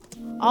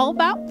All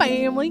about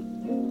family.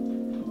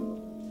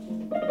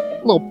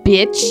 Little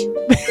bitch.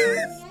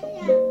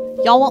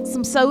 Y'all want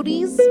some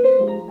sodies?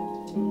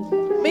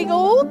 Big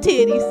old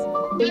titties.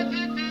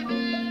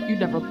 You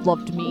never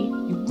loved me,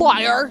 you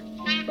liar.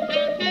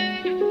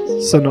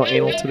 So no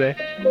anal today.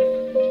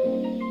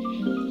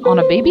 On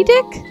a baby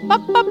dick?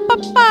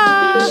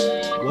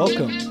 Ba-ba-ba-ba.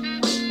 Welcome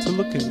to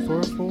Looking for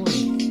a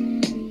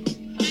Foreign.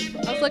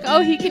 I was like,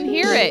 oh, he can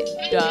hear it.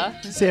 Duh.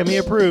 Sammy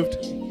approved.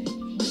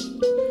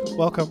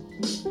 Welcome.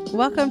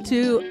 Welcome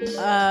to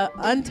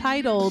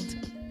Untitled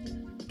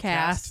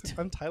Cast.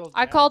 Untitled.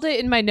 I called it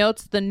in my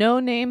notes the No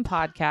Name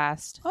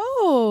Podcast.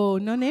 Oh,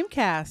 no name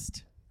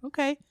cast.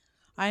 Okay.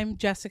 I'm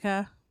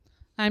Jessica.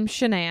 I'm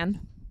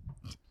Shanann.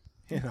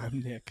 And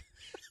I'm Nick.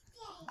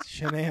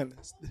 Shanann,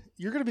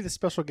 you're going to be the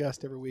special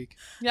guest every week.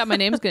 Yeah, my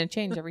name's going to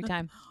change every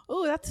time.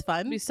 Oh, that's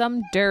fun. Be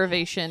some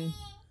derivation.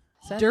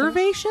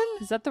 Derivation?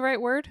 Is that the right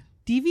word?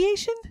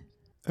 Deviation?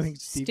 I think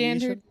it's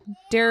Standard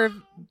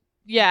deviation.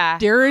 Yeah.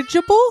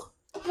 Dirigible?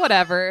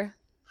 Whatever.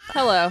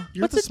 Hello.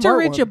 You're What's the a smart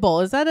one. dirigible?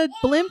 Is that a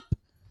blimp?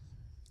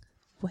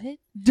 What?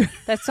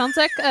 That sounds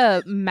like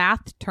a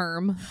math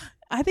term.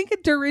 I think a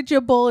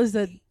dirigible is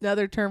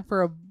another term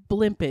for a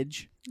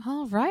blimpage.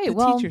 All right. The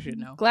well, teacher should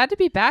know. glad to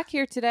be back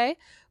here today.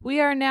 We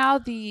are now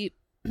the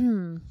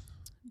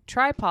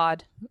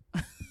tripod.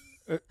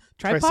 Tripod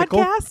Tricycle?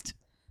 cast?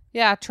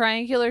 Yeah,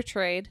 triangular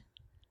trade.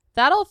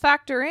 That'll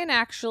factor in,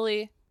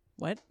 actually.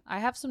 What? I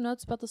have some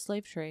notes about the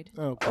slave trade.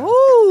 Oh, God.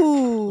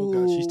 Oh,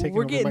 God, she's taking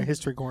we're over getting, my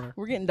history corner.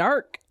 We're getting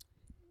dark.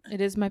 It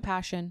is my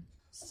passion.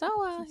 So,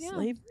 yeah.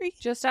 Slavery?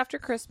 Just after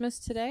Christmas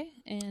today.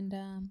 And,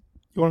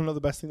 You want to know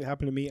the best thing that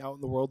happened to me out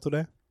in the world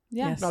today?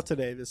 yeah. Yes. Not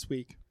today, this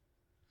week.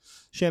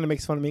 Shannon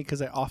makes fun of me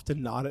because I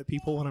often nod at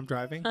people when I'm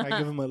driving. I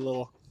give them a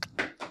little,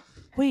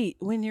 Wait,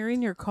 when you're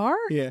in your car?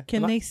 Yeah.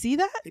 Can they see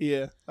that?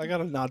 yeah, I got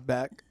a nod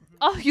back.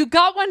 Oh, you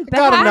got one I back.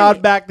 got a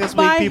nod back this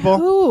By week, people.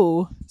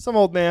 who? Some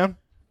old man.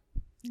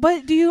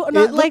 But do you It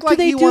not looked like? like Do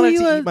they he do wanted you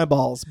to a? eat my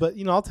balls, but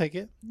I'll take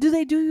it. Do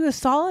they do you a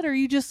solid, or are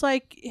you just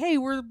like, hey,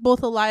 we're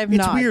both alive?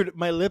 It's nod? weird.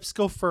 My lips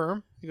go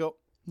firm. You go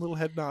little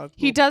head nod.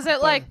 He little does it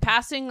bam. like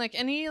passing, like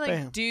any like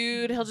Bam.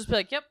 dude. He'll just be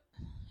like, "Yep,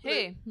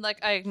 hey, like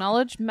I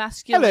acknowledge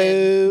masculine."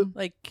 Hello.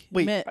 Like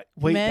Wait, men,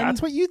 wait. men?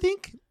 That's what you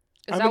think?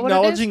 Is I'm that what it is?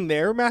 acknowledging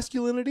their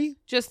masculinity.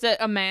 Just that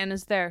a man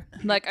is there.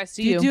 Like I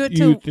see Do you you. do it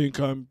to? think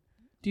I'm?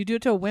 Do you do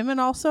it to women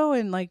also,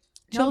 and like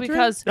No, children?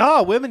 because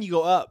Women, you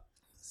go up.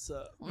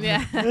 So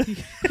yeah,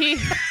 he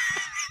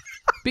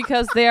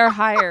because they are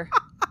higher.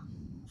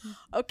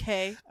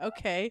 Okay.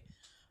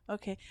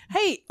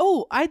 Hey,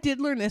 I did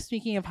learn this.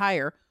 Speaking of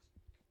higher,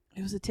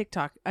 it was a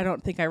TikTok. I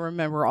don't think I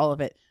remember all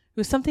of it. It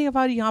was something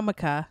about a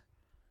yarmulke.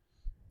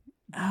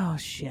 Oh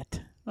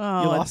shit!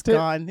 Oh, You lost it's it?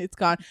 gone. It's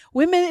gone.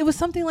 Women. It was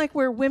something like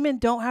where women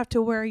don't have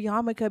to wear a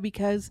yarmulke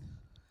because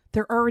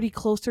they're already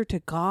closer to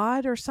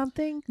God or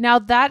something. Now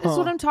that is Huh.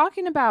 what I'm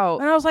talking about.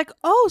 And I was like,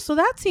 oh, so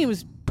that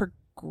seems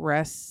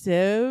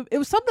progressive. It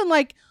was something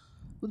like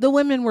the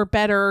women were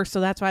better, so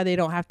that's why they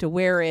don't have to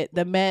wear it.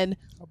 The men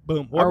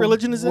boom. What are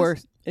religion is this?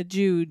 worse.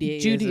 Judaism.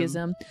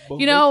 Judaism. Boom.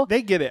 You know,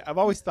 they get it. I've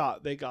always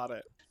thought they got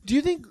it. Do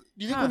you think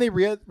Huh. when they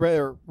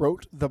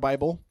wrote the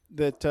Bible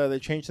that they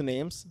changed the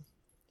names?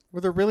 Were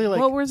there really like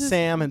What was his-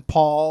 Sam and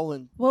Paul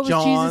and What was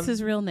John?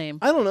 Jesus' real name?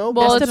 I don't know. Well,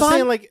 But I'm just Esteban?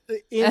 saying,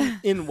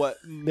 like in what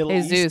Middle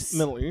Jesus. East?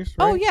 Middle East.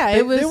 Oh, Right? yeah, They-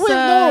 it was, They wouldn't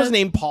know his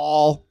name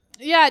Paul.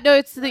 yeah, no,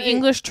 it's the Right.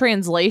 English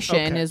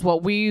translation Okay. is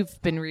what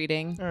we've been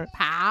reading.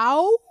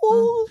 Pow.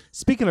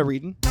 Speaking of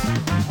reading,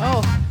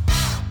 Oh,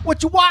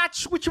 what you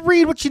watch, what you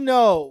read, what you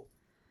know,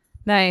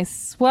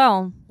 Nice.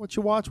 Well, what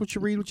you watch, what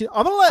you read, what you.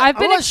 I'm gonna let. I've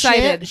I'm been gonna let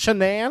excited.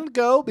 Shanann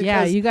go because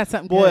yeah, you got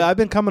something boy, good. I've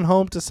been coming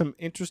home to some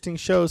interesting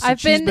shows since I've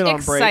she's been been on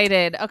break.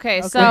 excited. Okay,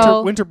 Okay.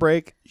 so Winter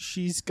break.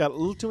 She's got a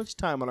little too much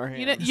time on her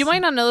hands. you might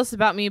not know this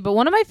about me, but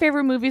one of my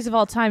favorite movies of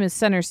all time is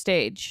Center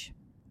Stage.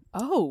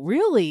 Oh,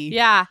 really?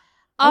 Yeah.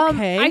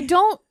 Okay. I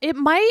don't. It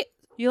might.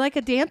 You like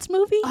a dance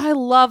movie? I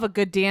love a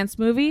good dance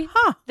movie.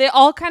 Huh. They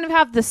all kind of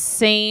have the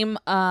same,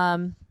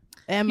 MO?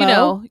 you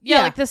know,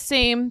 like the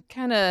same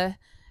kind of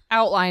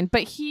outline.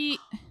 But You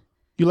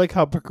like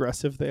how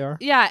progressive they are?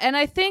 yeah, and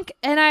I think,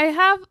 and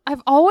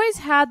I've always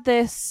had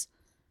this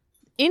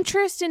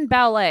interest in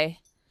ballet.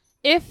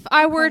 If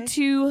I were Okay.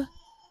 to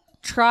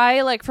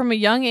try, like from a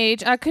young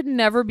age, I could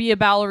never be a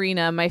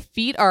ballerina. My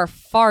feet are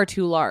far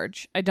too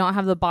large. I don't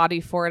have the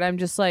body for it. I'm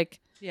just like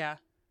Yeah.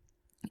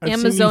 I've seen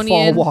you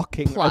Amazonian fall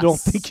walking. I don't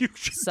plus think you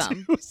should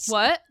some. do so.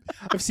 What?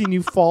 I've seen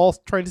you fall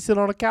trying to sit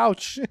on a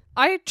couch.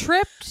 I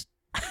tripped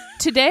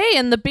today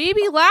and the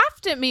baby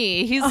laughed at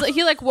me. He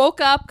like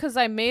woke up because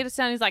I made a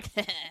sound. He's like,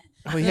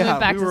 Oh And yeah, went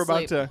back we to were about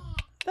sleep. to.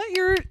 Thought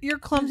your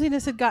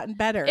clumsiness had gotten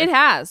better. it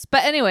has.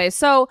 But anyway,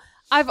 so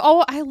I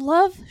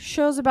love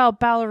shows about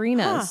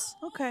ballerinas.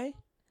 Huh. Okay.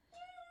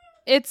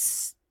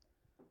 It's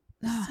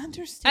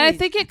Center Stage. and I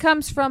think it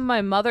comes from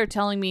my mother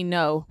telling me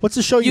no. What's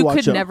the show you, You watch?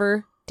 could Joe?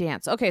 never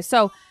dance. Okay,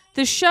 so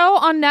the show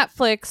on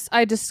Netflix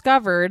I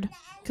discovered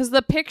because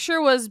the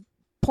picture was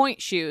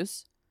point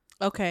shoes.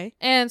 Okay.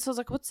 And so I was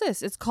like, what's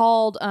this? It's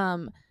called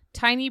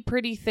Tiny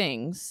Pretty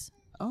Things.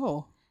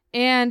 Oh.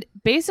 And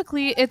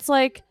basically, it's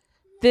like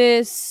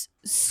this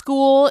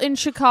school in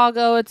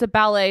Chicago. It's a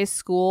ballet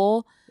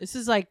school. This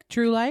is like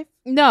True Life?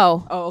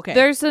 No. Oh, okay.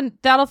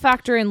 That'll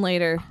factor in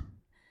later.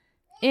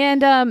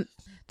 And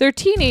they're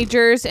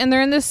teenagers and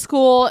they're in this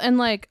school and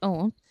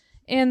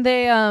and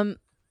they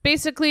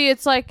basically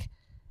it's like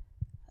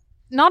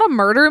not a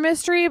murder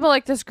mystery, but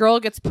like this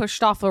girl gets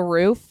pushed off a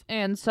roof,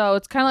 and so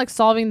it's kind of like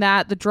solving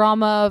that. The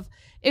drama of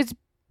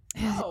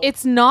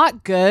it's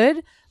not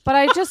good, but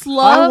I just I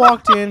love.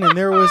 walked in and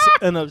there was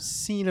an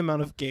obscene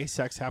amount of gay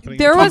sex happening.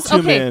 There between was two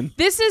okay. men.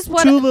 This is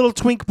what Two little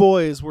twink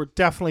boys were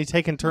definitely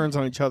taking turns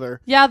on each other.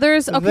 Yeah,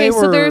 there's They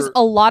so there's were-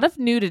 a lot of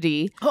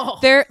nudity. Oh.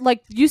 There,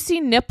 like you see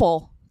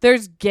nipple.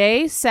 There's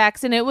gay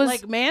sex, and it was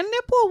Like man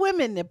nipple,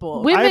 women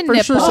nipple. Women I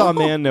for sure nipple. saw a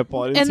man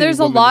nipple. I didn't and see there's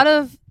a women lot nipple.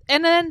 of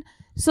and then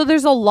so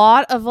there's a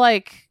lot of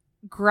like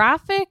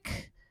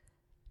graphic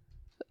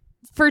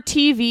for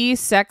TV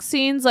sex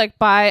scenes, like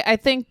by I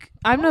think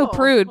I'm no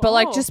prude, but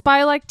like just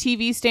by like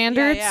TV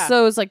standards. Yeah.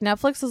 So it's like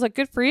Netflix is like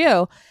good for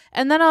you.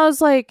 And then I was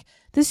like,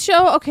 this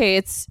show, okay,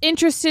 it's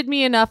interested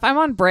me enough. I'm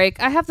on break.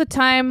 I have the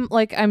time.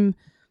 Like I'm,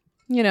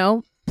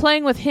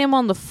 playing with him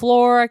on the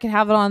floor. I can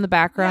have it on in the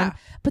background. Yeah.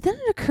 But then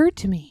it occurred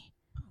to me,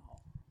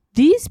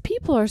 these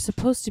people are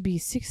supposed to be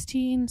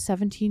 16,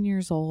 17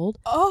 years old.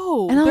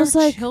 Oh, And I they're was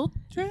like-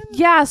 children?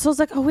 Yeah, so I was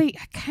like, oh wait,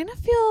 I kind of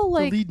feel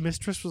like the lead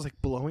mistress was like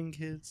blowing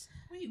kids.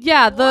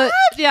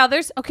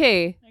 there's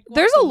okay. Like, watch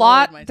There's the a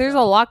lot. Lord There's a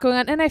myself. lot going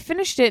on, and I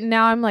finished it, and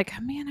now I'm like,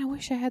 oh, man, I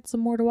wish I had some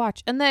more to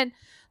watch. And then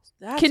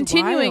That's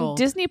continuing, wild.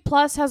 Disney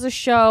Plus has a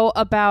show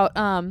about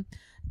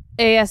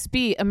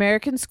ASB,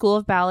 American School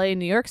of Ballet in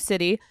New York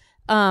City.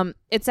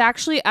 It's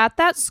actually at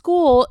that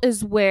school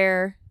is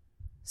where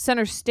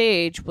Center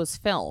Stage was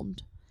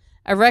filmed.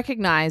 I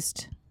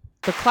recognized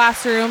the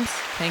classrooms.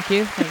 Thank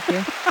you.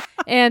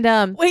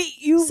 And Wait,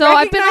 you So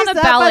I've been on recognize a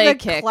that ballet by the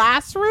kick.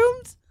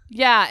 classrooms?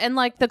 yeah, and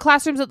like the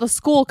classrooms at the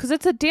school, because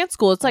it's a dance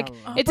school. It's like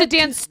Oh. it's a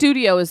dance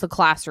studio is the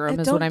classroom,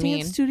 is Don't what I mean.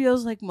 dance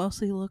studios like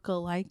mostly look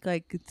alike?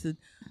 Like it's a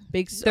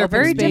big They're open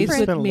very space different. with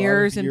Spent a lot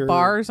mirrors of and your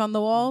bars on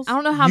the walls. I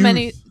don't know how Youth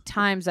many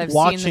times I've seen the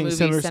Watching movie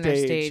Center Center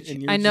Stage, Stage.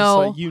 and you're I just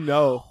know like, you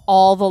know,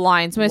 all the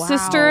lines. My Wow.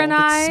 sister and it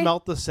I,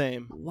 smelt the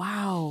same.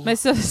 Wow. my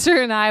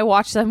sister and I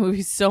watched that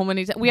movie so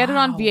many times. We had it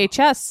on Wow.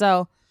 VHS,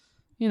 so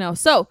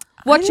So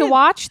what you didn't-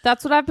 watch?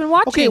 That's what I've been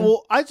watching. Okay,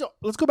 well,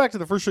 let's go back to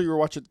the first show you were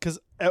watching, because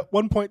at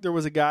one point there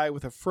was a guy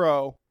with a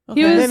fro,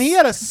 He and was- then he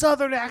had a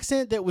southern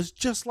accent that was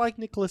just like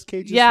Nicolas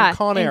Cage's Yeah, from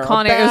Con in Air.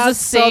 Con A Air. It was bad the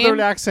same- southern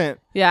accent.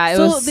 yeah, it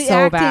so was the so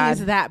acting bad.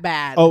 is that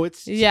bad. Oh,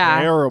 it's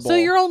Yeah. terrible. so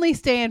you're only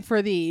staying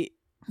for the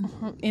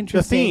the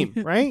interesting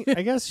theme, right?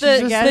 I guess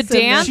The- she's the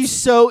dance- She's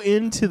so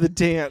into the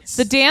dance.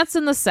 The dance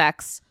and the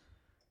sex.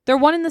 They're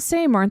one and the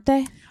same, aren't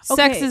they?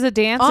 Sex Okay, is a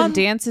dance on- and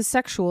dance is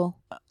sexual.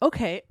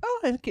 Okay. Oh,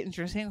 that's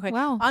interesting. Okay.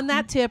 Wow. On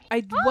that tip,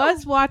 I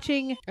was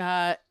watching.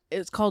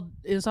 It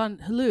was on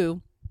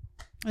Hulu.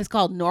 It's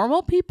called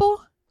Normal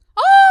People.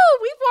 Oh,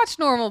 we've watched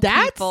Normal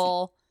That's-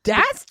 People.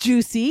 That's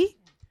juicy.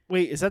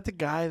 Wait, is that the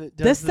guy that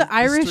does That's the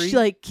Irish street?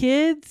 like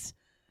kids.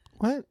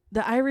 What?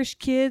 The Irish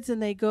kids,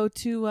 and they go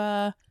to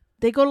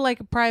like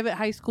a private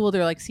high school.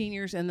 They're like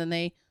seniors, and then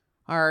they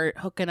are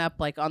hooking up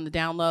like on the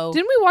down low.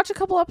 Didn't we watch a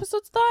couple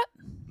episodes of that?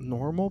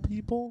 Normal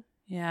people?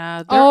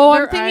 Yeah. I'm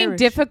they're thinking Irish.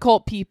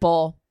 difficult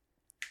people.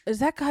 Is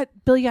that got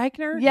Billy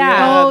Eichner?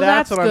 Yeah. Oh,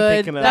 that's that's what I'm good.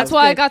 thinking of. That's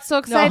why I good. got so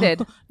excited.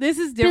 No, this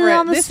is Billy different.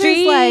 on the this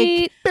street. is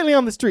like Billy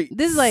on the street.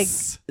 this is like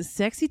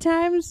sexy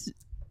times.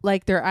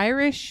 Like they're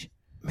Irish.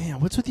 Man,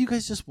 what's with you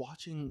guys just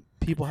watching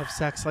people have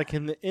sex like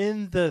in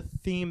the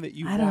theme that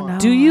you I don't want know.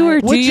 Do you or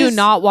do Which you is-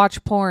 not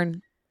watch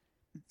porn?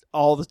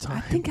 all the time?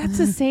 I think that's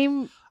the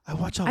same. I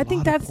watch a I think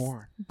lot that's- of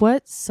porn.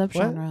 What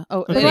subgenre? Oh,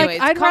 Okay. But anyway,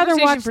 like I'd rather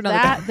conversation watch for another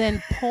that time.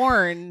 than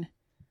porn.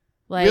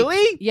 Like,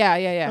 Really? Yeah,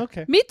 yeah, yeah.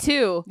 Okay. Me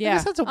too. I Yeah.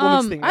 guess that's a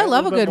woman's thing. I right?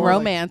 love a little bit good more like-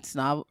 romance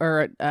novel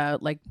or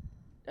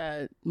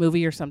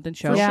movie or something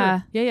show. For Yeah.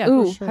 sure. Yeah, yeah.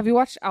 Ooh, sure. have you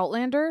watched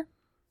Outlander?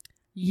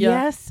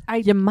 Yes, I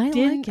You might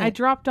didn't. like it. I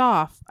dropped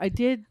off. I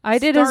did. I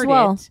did as start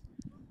well. it.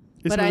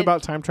 Isn't But it I-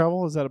 about time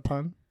travel? Is that a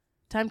pun?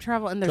 Time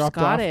travel, and they're Dropped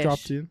Scottish.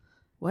 off, dropped in.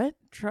 What?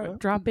 Yeah.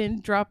 Drop in,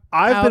 drop.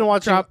 I've out, been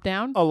watching Drop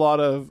down. a lot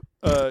of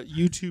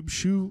YouTube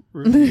shoe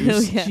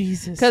reviews. Yeah.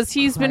 Jesus, Because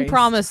he's been Christ.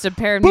 promised a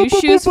pair of Boop, new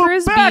boop, shoes boop, for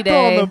his back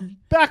B-Day.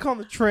 Back on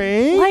the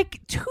train. Like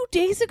 2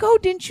 days ago,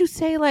 didn't you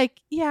say like,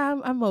 yeah,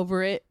 I'm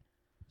over it?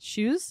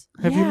 Shoes?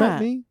 Have you Yeah.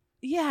 met me?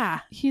 Yeah.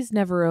 He's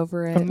never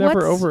over it. I'm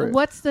never over it.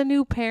 What's the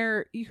new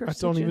pair? You're I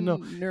such don't a even know.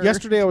 nerd.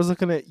 Yesterday I was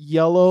looking at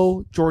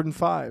yellow Jordan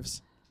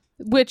 5s.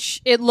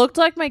 Which it looked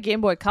like my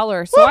Game Boy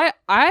Color, so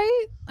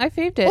I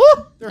faved it.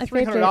 Ooh, they're I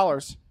faved it.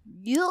 $300.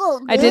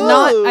 I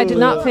did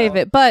not fave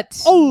it,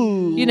 but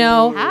Oh, You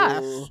know,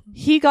 half.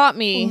 he got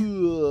me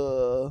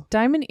Ugh.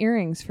 diamond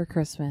earrings for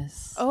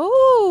Christmas.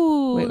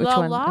 Oh, Wait, which la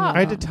one? la. I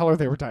had to tell her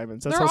they were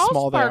diamonds. That's They're how all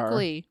small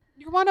sparkly.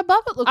 Your one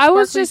above it looks I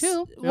was sparkly just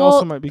too. They also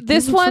well. might be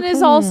This cute. one It's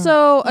is okay.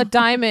 also a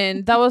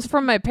diamond that was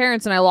from my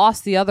parents, and I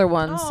lost the other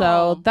one. Oh.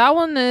 So that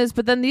one is.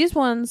 But then these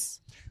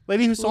ones,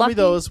 Lady who sold Lucky. me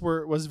those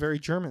was very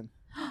German.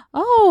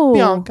 Oh,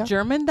 Bianca.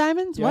 German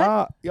diamonds?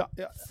 What? Yeah,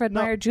 yeah. Fred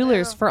No, Meyer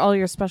Jewelers for all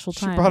your special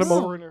She times. brought him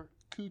Oh. over in her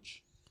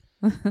cooch.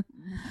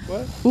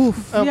 What?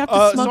 Oof. Um, you have to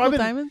so smuggle I've been-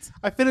 diamonds?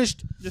 I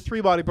finished the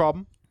 3-body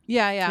problem.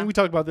 Yeah, I yeah. think we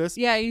talked about this.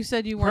 Yeah, you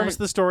said you Premise weren't. of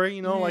the story,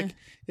 Yeah. like,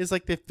 is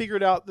like they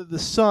figured out that the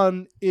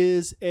sun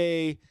is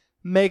a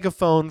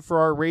megaphone for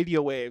our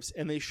radio waves,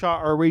 and they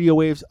shot our radio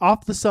waves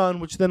off the sun,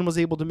 which then was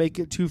able to make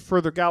it to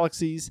further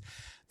galaxies.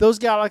 Those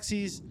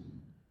galaxies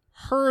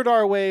heard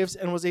our waves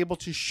and was able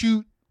to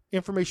shoot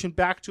information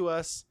back to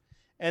us,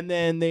 and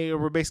then they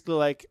were basically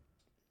like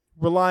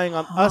relying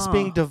on us Huh.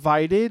 being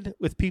divided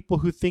with people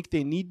who think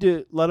they need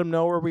to let them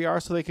know where we are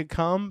so they could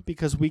come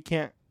because we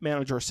can't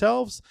manage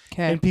ourselves,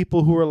 Okay. and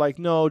people who are like,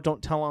 no,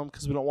 don't tell them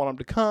because we don't want them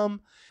to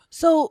come.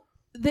 So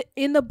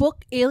in the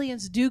book,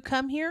 aliens do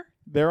come here?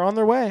 They're on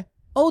their way.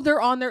 Oh,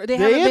 they're on there. They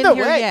They haven't in been the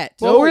here way. yet.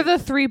 What No. were the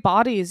 3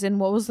 bodies and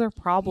what was their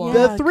problem?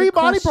 Yeah, The good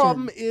 3-body question.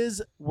 problem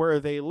is where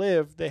they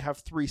live. They have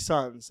 3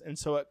 suns, and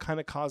so it kind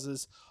of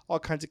causes all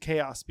kinds of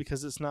chaos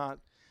because it's not.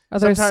 Are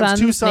there sometimes sons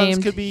 2 suns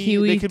named could be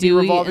Huey, they could be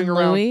Dewey, revolving and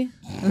around. Louie?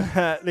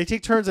 They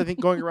take turns, I think,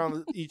 going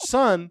around each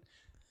sun,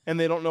 and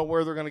they don't know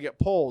where they're going to get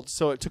pulled.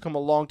 So it took them a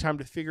long time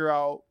to figure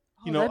out.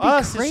 Oh, that'd be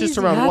Us, it's just crazy.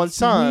 around one That's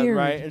sun, weird.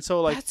 right? And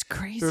so like. That's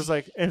crazy. There's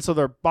and so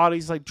their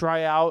bodies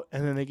dry out,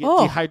 and then they get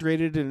Oh.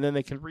 dehydrated, and then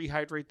they can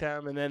rehydrate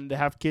them, and then they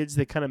have kids.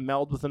 They kind of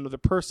meld with another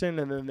person,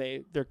 and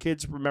then their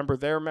kids remember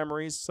their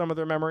memories, some of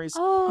their memories.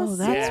 Oh,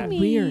 that's Yeah.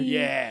 weird.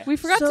 Yeah, we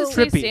forgot So- to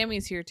say Trippy.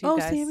 Sammy's here too, Oh,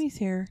 guys. Sammy's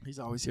here. he's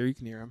always here. You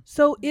can hear him.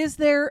 So is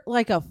there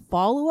like a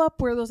follow-up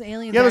where those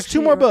aliens Yeah, there's 2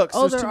 actually more are- books.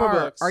 Oh, There's there 2 more are.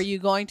 books. Are you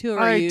going to or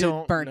are I you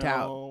don't burnt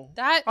out? know.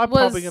 That I'm was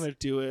probably gonna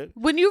do it.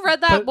 when you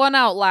read that But- one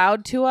out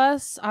loud to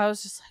us. I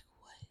was just like,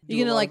 Do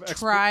You a gonna lot of like expert-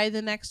 try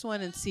the next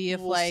one and see if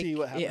We'll like see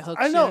what happens. it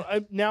hooks I know.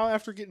 you? Now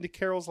after getting to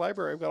Carol's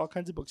library, I've got all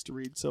kinds of books to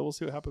read, so we'll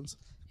see what happens.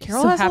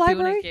 Carol so has a happy when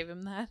library? I gave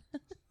him that.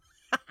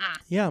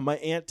 Yeah, my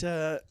aunt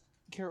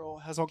Carol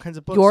has all kinds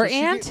of books. Your so she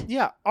aunt? get-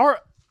 yeah, our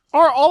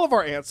all of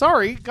our aunts.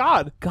 Sorry,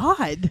 God.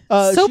 God.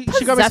 So she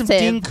got me some possessive.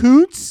 Dean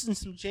Koontz and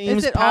some James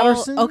Is it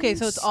Patterson. all okay?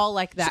 So it's all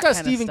like that She's got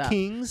kind Stephen of stuff.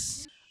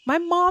 King's. My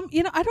mom,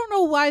 I don't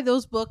know why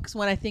those books.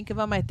 When I think of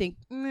them, I think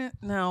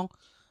no.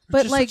 But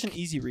But just like, such an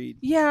easy read.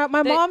 yeah,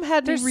 my mom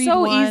had me they're read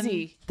so one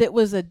easy. that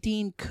was a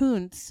Dean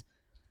Koontz,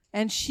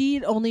 and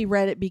she'd only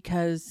read it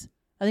because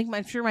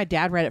I'm sure my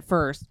dad read it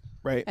first,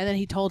 Right. and then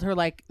he told her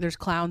like there's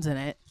clowns in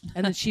it,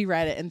 and then she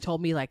read it and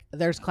told me like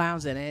there's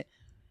clowns in it,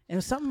 and it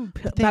was something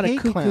they about a hate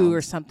cuckoo clowns.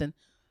 or something.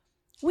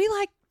 We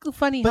like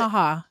funny, But-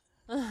 haha.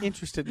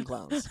 Interested in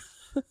clowns.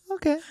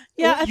 Okay.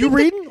 Yeah, Well, I you think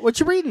reading? What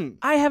you reading?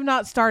 I have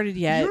not started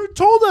yet. You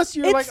told us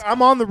you're It's- like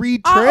I'm on the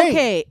read train.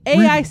 Okay. Read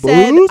I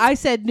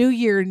said books? New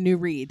Year, new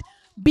read.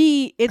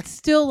 B, it's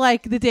still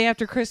like the day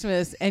after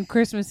Christmas, and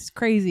Christmas is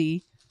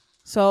crazy.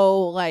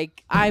 So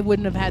like I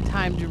wouldn't have had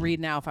time to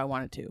read now if I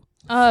wanted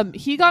to.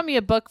 He got me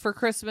a book for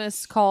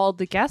Christmas called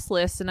The Guest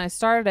List, and I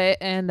started it,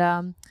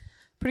 and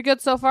pretty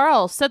good so far.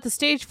 I'll set the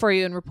stage for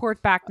you and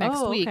report back next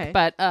Oh, week. okay.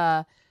 But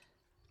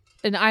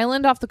an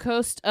island off the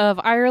coast of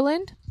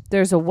Ireland,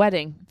 there's a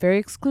wedding, very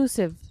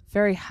exclusive,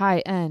 very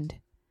high end.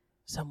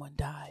 Someone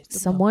dies.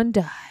 Someone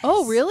dies.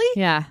 Oh, really?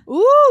 Yeah.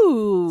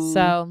 Ooh.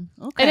 So,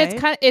 okay.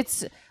 and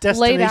it's laid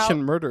Destination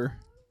out Murder.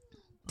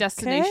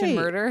 Destination Okay.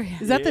 Murder.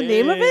 Is that the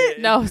name of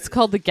it? No, it's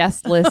called The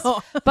Guest List.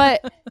 Oh.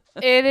 But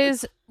it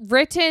is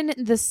written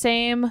the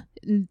same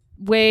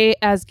way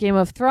as Game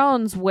of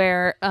Thrones,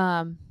 where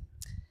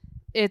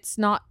it's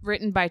not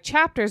written by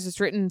chapters; it's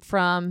written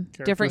from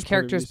different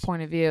characters'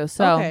 point of view.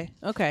 So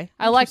Okay.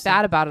 I like Interesting.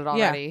 that about it Yeah.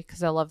 already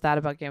because I love that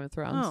about Game of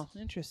Thrones. Oh,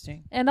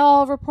 interesting. And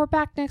I'll report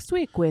back next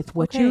week with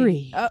what you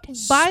read.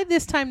 By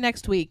this time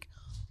next week,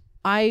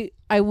 I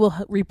will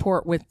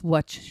report with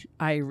what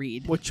I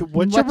read. What you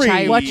What read?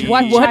 I What read.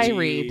 I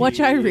read. What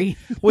I read.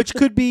 Which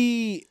could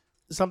be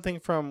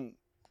something from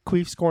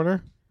Queef's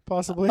Corner,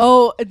 possibly.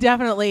 Oh,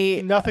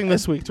 definitely. Nothing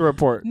this week to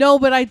report. No,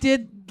 but I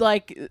did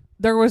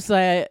there was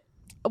a.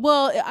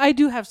 Well, I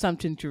do have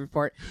something to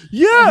report.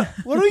 Yeah.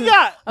 What do we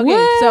got?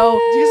 Okay, so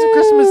Did you get some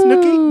Christmas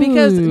nookie?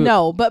 because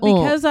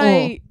because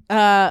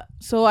oh.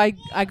 so I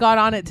got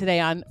on it today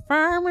on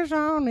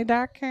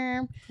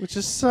farmersonly.com. Which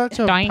is such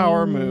a Ding.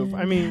 power move.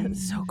 I mean,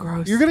 So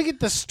gross. you're gonna get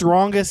the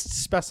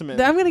strongest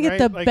specimen. I'm gonna get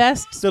right? the Like,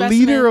 best. the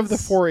leader of the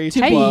specimens 4-H to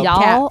club. be Hey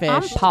y'all,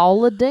 catfished. I'm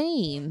Paula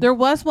Dean. There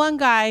was one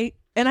guy,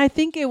 and I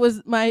think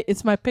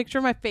it's my picture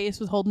of my face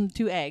with holding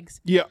 2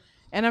 eggs, Yeah.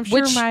 and I'm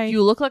sure Which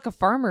you look like a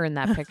farmer in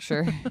that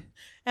picture.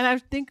 and I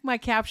think my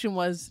caption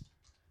was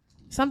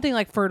something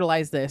like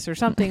 "fertilize this" or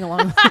something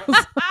along those.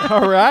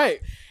 All right.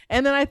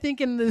 And then I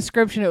think in the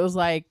description it was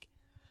like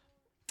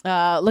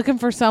looking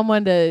for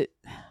someone to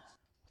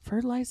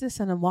fertilize this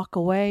and then walk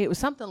away. It was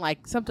something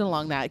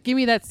along that. Give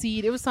me that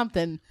seed. It was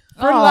something.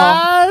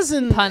 Fertilize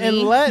and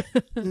punny. let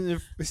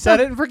set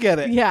it and forget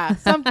it. Yeah,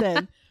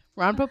 something.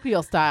 Ron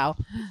Popeil style.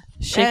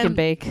 Shake and And-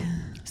 bake.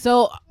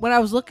 So when I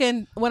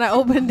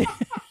opened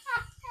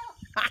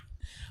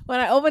when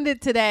I opened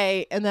it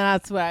today, and then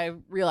that's when I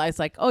realized,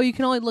 like, oh, you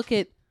can only look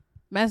at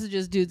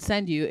messages dudes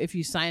send you if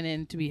you sign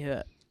in to be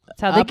a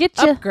That's how they get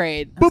you.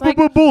 Upgrade. I was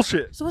like,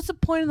 Bullshit. so what's the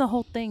point of the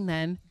whole thing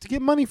then? To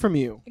get money from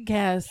you. I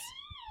guess.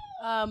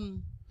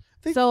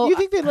 So you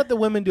think they let the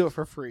women do it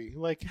for free?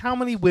 Like, how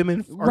many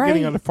women are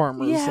getting onto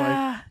farmers?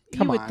 Yeah, Like,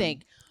 come you would on.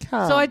 think.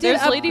 Come So I did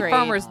There's lady upgrade.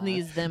 farmers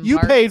needs them. You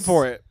parts. paid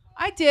for it.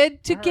 I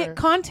did to All get right.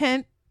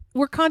 content.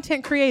 We're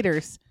content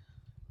creators.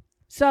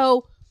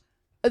 So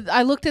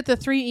I looked at the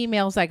 3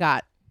 emails I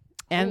got,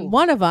 and Ooh.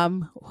 one of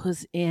them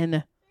was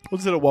in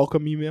Was it a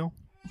welcome email?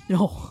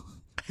 no,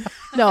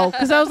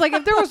 because I was like,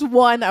 if there was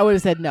one, I would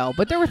have said no,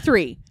 but there were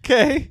 3.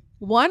 Okay.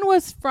 One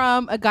was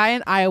from a guy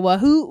in Iowa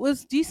who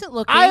was decent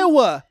looking.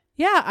 Iowa.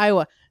 Yeah,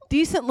 Iowa.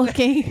 Decent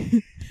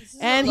looking.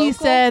 And he local?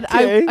 said,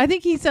 Okay. I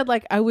think he said,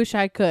 like, I wish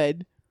I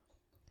could.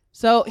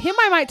 So him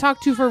I might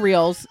talk to for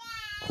reals.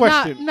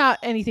 Question. Not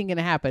anything going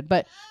to happen,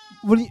 but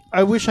What do you,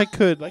 I wish I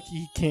could. Like,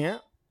 he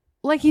can't.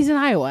 like he's in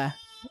Iowa.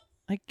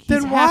 Like he's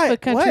Then half why? the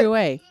country What?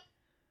 away.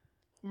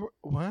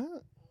 What?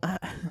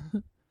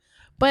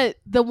 But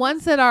the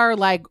ones that are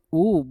like,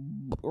 ooh,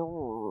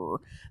 brr,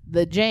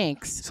 the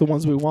janks, It's the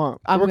ones we want.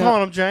 I'm We're gonna-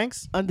 calling them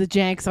janks. on the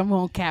janks, I'm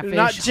going catfish. They're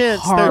not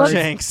gents. hard.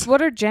 They're janks.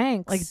 What are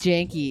janks? Like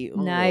janky.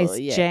 nice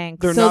yeah.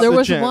 janks. They're So not there the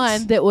was gents.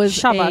 one that was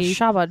Shaba a,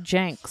 Shaba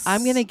janks.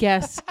 I'm going to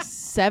guess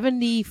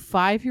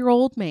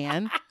 75-year-old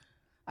man.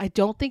 I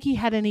don't think he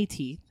had any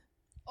teeth.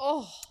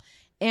 Oh.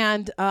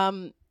 And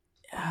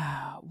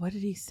what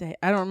did he say?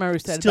 I don't remember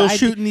what he said. Still but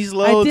shooting these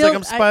loads did- like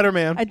I'm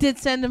Spider-Man. I did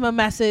send him a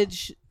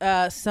message,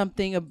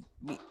 something of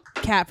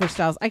catfish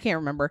styles. I can't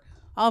remember.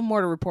 I'll have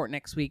more to report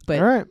next week, but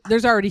All right.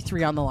 there's already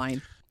 3 on the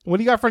line. What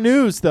do you got for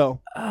news,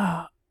 though?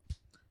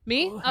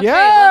 Me? Okay,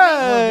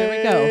 Yeah. Here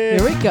we go.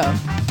 Here we go.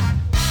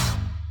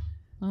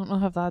 I don't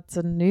know if that's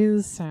a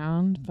news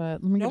sound,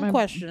 but let me Don't get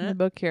question my it.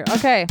 book here.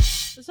 Okay.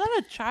 Is that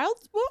a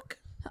child's book?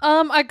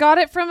 I got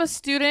it from a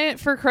student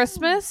for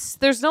Christmas.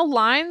 There's no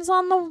lines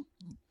on the.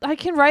 I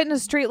can write in a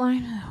straight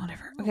line.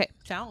 Whatever. Okay.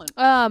 Talent.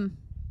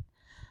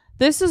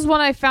 This is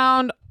one I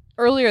found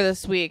earlier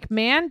this week.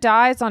 Man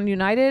dies on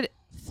United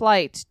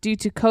flight due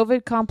to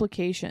COVID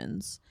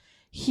complications.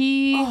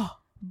 He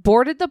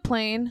boarded the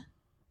plane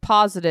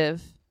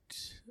positive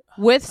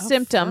with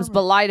symptoms,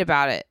 but lied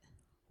about it.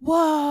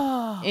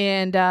 Whoa.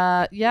 And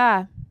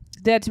yeah,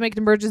 they had to make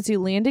an emergency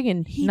landing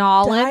in He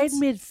Nolens. died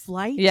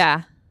mid-flight?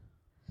 Yeah.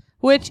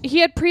 Which he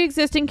had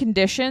pre-existing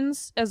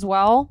conditions as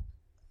well.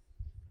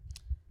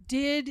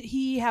 Did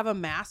he have a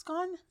mask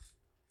on?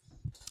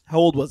 How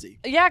old was he?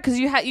 Yeah, because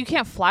you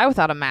can't fly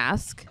without a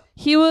mask.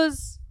 He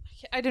was,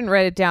 I didn't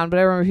write it down, but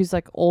I remember he's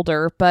like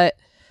older. But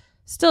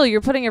still,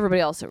 you're putting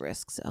everybody else at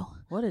risk. So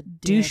What a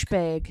dick.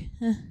 douchebag.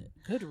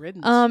 Good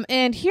riddance.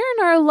 And here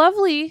in our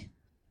lovely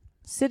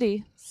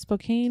city,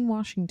 Spokane,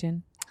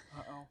 Washington,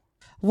 Uh-oh.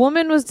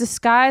 woman was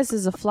disguised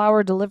as a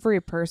flower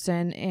delivery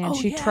person, and Oh,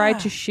 she yeah. tried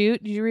to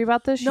shoot. Did you read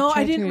about this? She No, I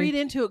tried didn't to- read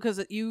into it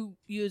because you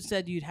had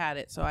said you'd had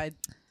it, so I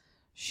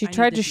She I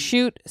tried need to to see.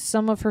 shoot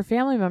some of her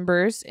family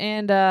members,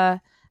 and I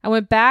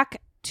went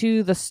back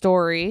to the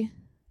story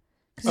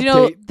because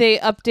Update. they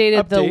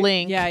updated the Update.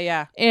 link.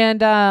 yeah.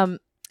 And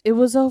it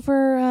was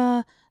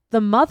over.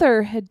 The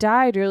mother had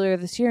died earlier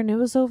this year, and it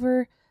was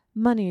over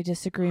money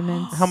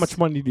disagreements. How much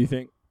money do you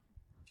think?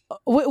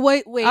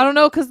 Wait. I don't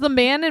know, because the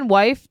man and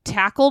wife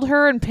tackled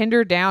her and pinned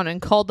her down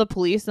and called the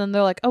police. And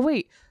they're like, "Oh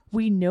wait,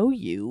 we know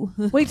you."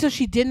 Wait, so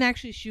she didn't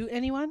actually shoot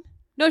anyone?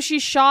 No, she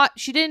shot.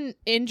 She didn't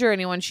injure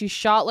anyone. She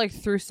shot like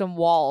through some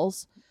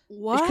walls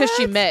What? because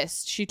she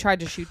missed. She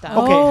tried to shoot them.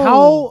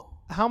 Oh.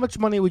 Okay, how much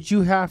money would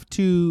you have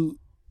to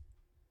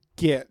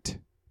get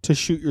to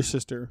shoot your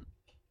sister?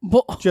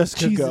 Just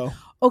to Jesus. go.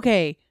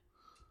 Okay.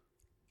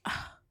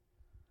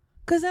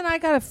 Because then I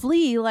gotta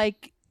flee.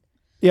 Like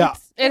Yeah.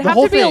 It'd The have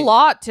whole to be a thing.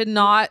 lot to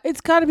not.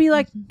 it's got to be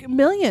like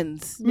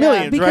millions.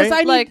 Millions, because right?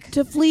 I need Like,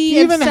 to flee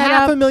and Even set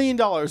half up.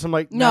 $1,000,000. I'm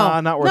like, No,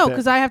 nah, not worth no, it.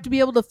 because I have to be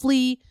able to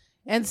flee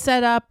and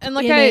set up And,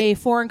 like, in I- a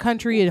foreign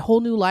country, a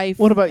whole new life.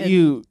 What about and-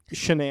 you,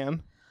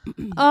 Shanann?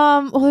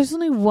 Well, there's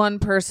only one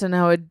person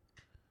I would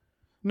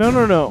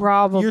No.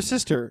 probably. Your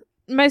sister.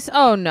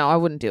 Oh no, I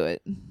wouldn't do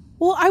it.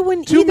 Well, I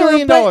wouldn't $2 either.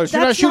 million. but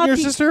You're not that's shooting your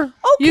the- sister?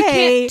 Okay, You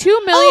can't. 2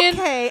 million.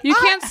 Okay, You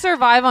can't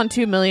survive on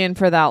 2 million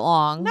for that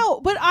long. No,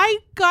 but I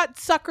got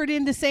suckered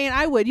into saying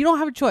I would. You don't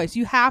have a choice.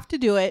 You have to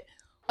do it.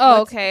 Oh,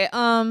 What's- okay.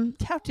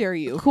 How dare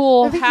you?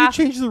 Cool. I think Half.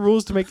 you changed the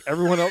rules to make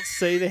everyone else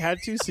say they had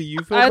to, so you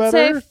feel I'd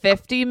say better.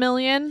 50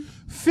 million.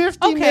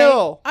 50 Okay,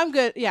 mil. I'm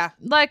good. Yeah.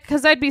 Like,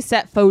 because I'd be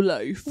set for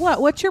life.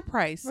 What's your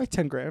price? Like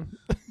 10 grand.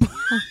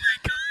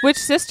 Which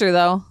sister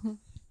though?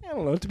 I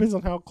don't know. It depends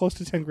on how close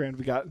to 10 grand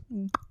we got.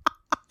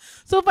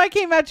 So if I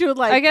came at you with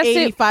like I guess it-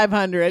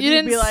 8,500, you you'd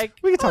didn't be s- like,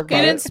 We can talk You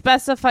about didn't it.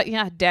 specify.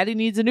 Yeah, Daddy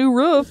needs a new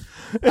roof.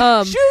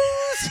 shoes.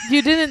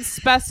 You didn't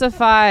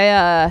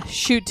specify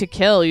shoot to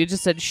kill. You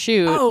just said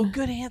shoot. Oh,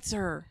 good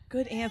answer.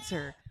 Good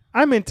answer.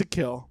 I meant to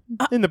kill.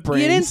 In the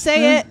brain. You didn't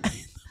say it.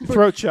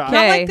 Throat shot. Okay.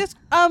 Not like this.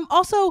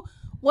 Also,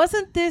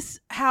 wasn't this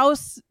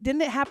house?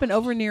 Didn't it happen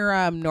over near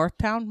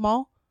Northtown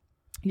Mall?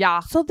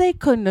 Yeah. So they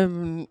couldn't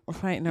have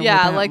fighting over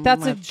Yeah, that like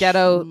that's a much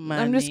ghetto.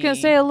 I'm just gonna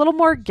money. say a little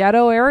more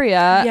ghetto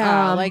area.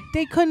 Yeah, like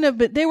they couldn't have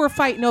been. They were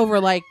fighting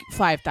over like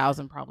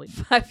 5,000 probably.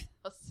 5,000.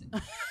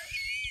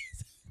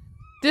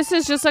 This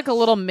is just like a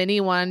little mini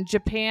one.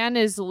 Japan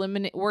is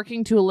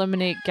working to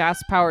eliminate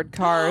gas-powered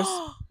cars.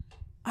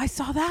 I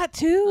saw that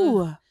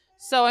too.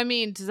 So, I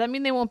mean, does that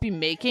mean they won't be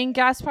making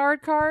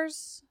gas-powered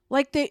cars?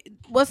 Like they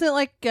wasn't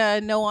like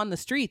no on the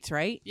streets,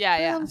 right? Yeah,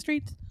 No yeah. on the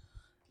streets.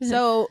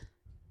 So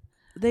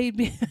they'd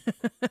be.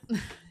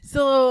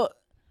 So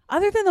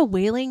other than the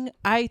whaling,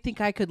 I think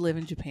I could live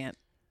in Japan.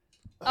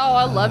 Oh,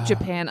 I love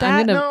Japan.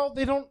 That- No,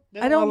 they don't.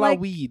 They I don't allow like-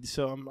 weed,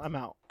 so I'm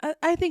out.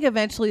 I think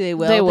eventually they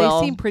will. They will.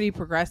 They seem pretty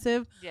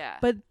progressive, Yeah.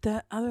 but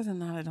other than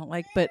that, I don't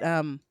like. But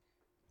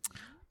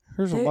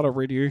There's a They- lot of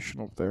radiation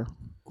up there.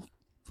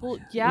 Well,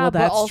 yeah, Well, but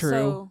that's also,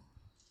 true.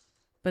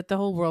 But the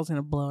whole world's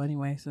gonna blow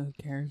anyway, so who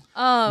cares?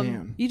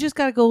 Man. You just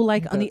gotta go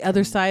like on the That's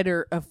other true. side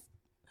of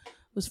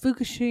was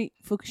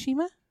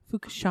Fukushima?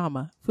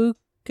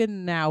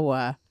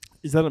 Fukunawa.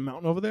 Is that a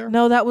mountain over there?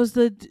 No, that was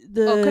the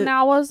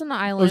Okinawa's an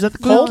island. is that the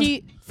cold?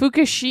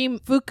 Fukushima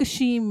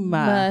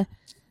Fukushima.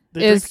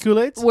 They is drink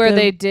Kool-Aids? where The-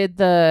 they did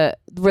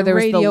where there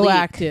was the leak.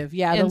 radioactive.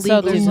 Yeah, And the so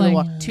leak there's in the like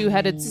wa-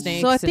 two-headed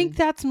snakes. So I think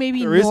that's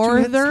maybe There is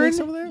two-headed northern. snakes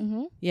over there?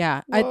 Mhm.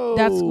 Yeah,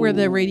 that's where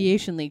the Whoa.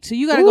 radiation leaked. So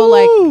you gotta go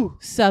like Ooh.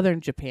 southern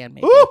Japan,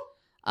 maybe. Ooh.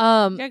 You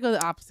Um, gotta go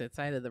the opposite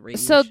side of the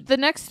radiation. so the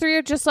next three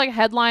are just like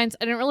headlines.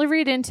 I didn't really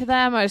read into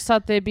them. I just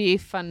thought they'd be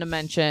fun to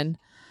mention.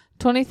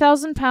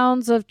 20,000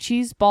 pounds of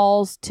cheese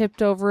balls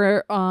tipped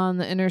over on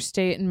the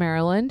interstate in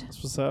Maryland.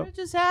 That's what's What up. a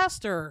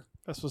disaster.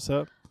 That's what's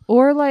up.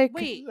 Or like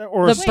Wait,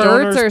 Or the a birds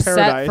stoner's are set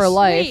paradise. for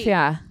life. Wait.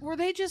 Yeah. were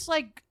they just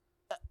like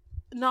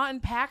not in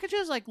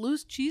packages, like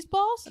loose cheese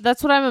balls?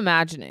 That's what I'm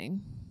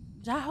imagining.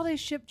 Is that how they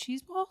ship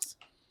cheese balls?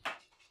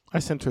 I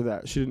sent her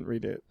that. She didn't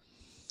read it.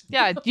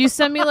 Yeah, you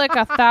sent me like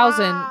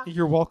 1,000.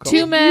 You're welcome.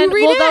 Two men.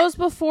 read Well, it? that was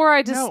before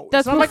I just. No,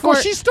 that's it's not like, before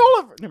oh, she stole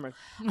it. Never mind.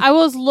 I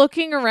was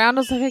looking around.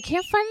 I was like, I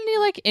can't find any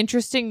like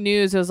interesting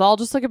news. It was all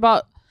just like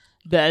about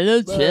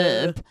Donald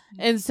Trump.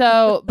 And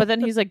so, but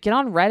then he's like, get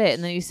on Reddit,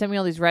 and then he sent me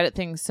all these Reddit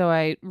things. So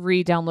I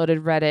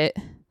re-downloaded Reddit.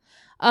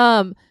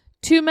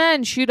 Two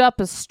men shoot up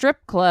a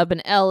strip club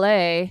in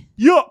L.A.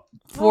 Yeah.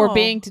 for Oh.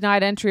 being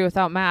denied entry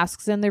without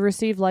masks, and they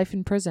received life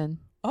in prison.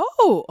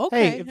 Oh,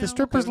 okay. Hey, if the No,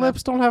 strippers' okay.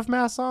 lips don't have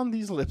masks on,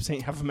 these lips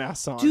ain't have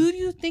masks on. Do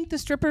you think the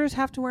strippers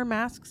have to wear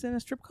masks in a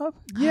strip club?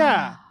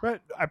 Yeah.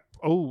 Right.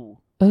 Oh.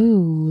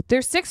 Oh,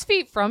 they're 6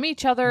 feet from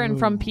each other and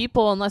from Ooh.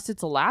 people, unless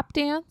it's a lap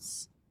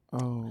dance.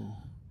 Oh.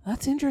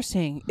 That's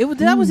interesting.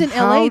 That was in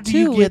How LA do too.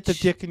 you get the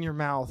which- dick in your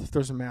mouth if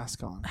there's a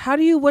mask on? How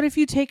do you? What if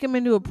you take them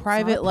into a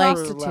private It's not a like?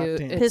 prostitute.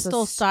 prostitute. Lap It's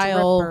pistol a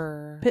style-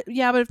 stripper.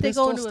 Yeah, but if they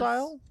Pistol go into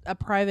style? a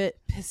private,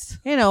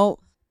 you know,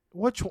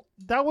 Which one?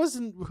 That was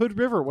in Hood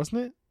River,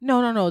 wasn't it?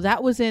 no,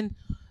 that was in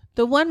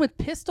the one with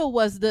pistol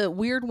was the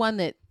weird one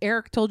that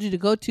Eric told you to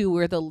go to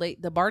where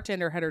the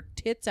bartender had her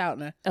tits out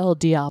in a El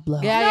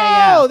Diablo.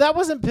 yeah. No, that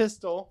wasn't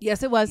Pistol.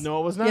 Yes, it was. No,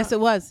 it was not. Yes, it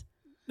was.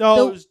 No,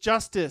 The- it was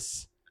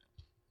Justice.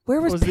 Where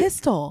was, Was it-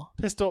 pistol?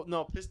 Pistol.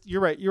 No,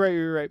 You're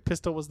right.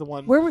 Pistol was the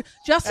one. Where were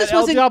Justice At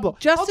El was in Diablo.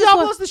 Justice El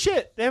Diablo's was, the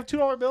shit. They have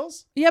 $2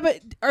 bills. yeah, but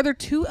are there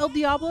two El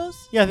Diablos?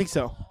 Yeah, I think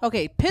so.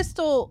 Okay,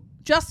 pistol.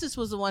 Justice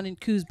was the one in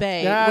Coos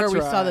Bay That's where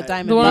we saw the right.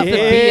 diamond. The one off the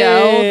buckle.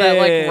 BO that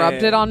like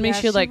rubbed it on me. Yeah,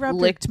 she she like rubbed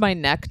her- licked my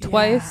neck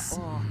twice.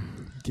 Yeah.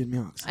 Get me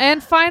on.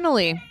 And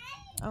finally,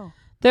 Oh.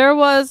 there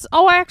was.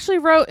 Oh, I actually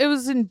wrote. It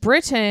was in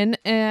Britain,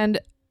 and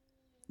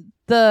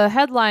the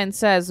headline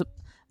says,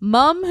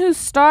 "Mum who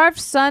starved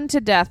son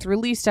to death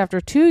released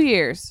after 2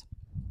 years."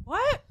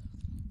 What?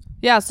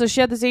 Yeah, so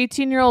she had this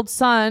 18-year-old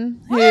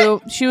son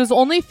who she was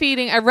only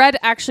feeding. I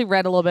actually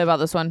read a little bit about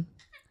this one.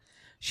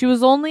 She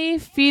was only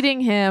feeding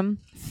him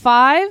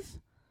 5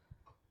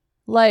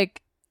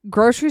 like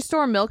grocery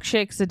store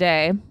milkshakes a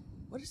day.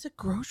 What is a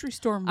grocery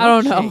store milkshake? I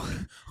don't know.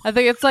 I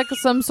think it's like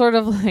some sort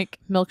of like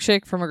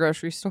milkshake from a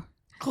grocery store.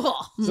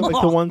 Is it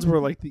like the ones where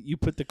like you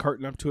put the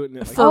carton up to it and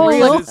it like For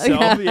raises real?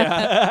 itself? Yeah.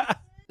 Yeah.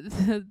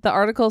 The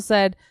article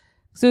said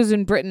so it was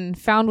in Britain,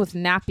 found with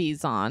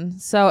nappies on.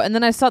 So, and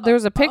then I saw there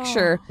was a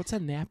picture, What's a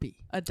nappy?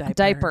 A a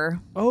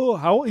diaper. Oh,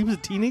 how old? He was a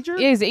teenager?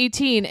 Yeah, he's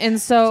 18, and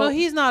So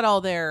he's not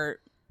all there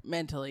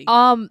mentally.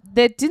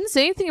 they didn't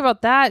say anything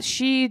about that.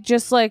 She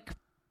just like,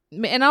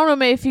 and I don't know,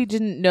 maybe if he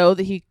didn't know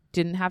that he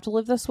didn't have to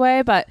live this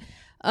way, but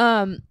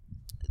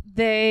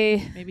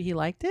they Maybe he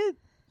liked it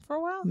for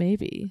a while.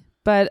 maybe,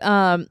 but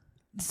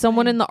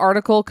someone in the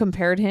article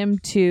compared him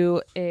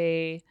to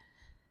a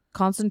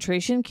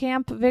concentration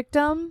camp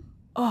victim.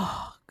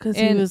 Oh, because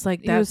he And was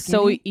like that. he was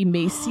so skinny?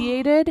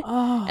 emaciated.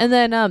 Oh, And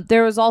then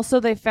there was also,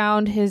 they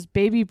found his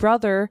baby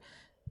brother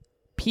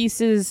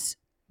pieces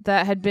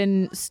that had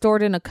been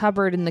stored in a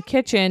cupboard in the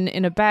kitchen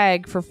in a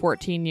bag for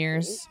 14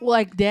 years.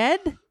 like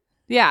dead.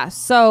 Yeah,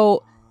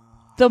 so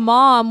the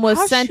mom was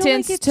How she'll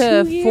sentenced make it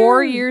to 2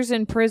 4 years? years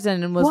in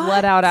prison and was What?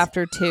 let out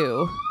after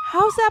 2.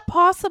 How's that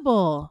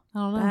possible? I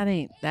don't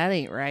know. That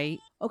ain't right.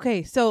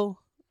 Okay, so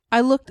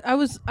I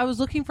was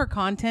looking for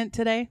content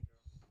today.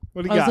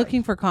 What do you I was got?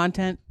 looking for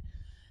content.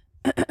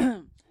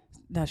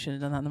 That should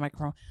have done that on the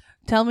microphone.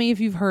 Tell me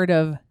if you've heard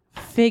of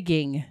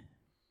figging.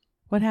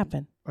 What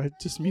happened? I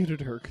just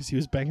muted her because he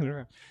was banging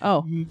around.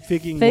 Oh,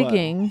 Figging.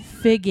 Figging.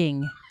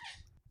 figging.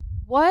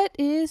 What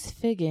is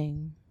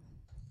figging?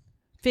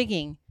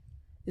 Figging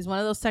is one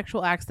of those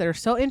sexual acts that are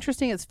so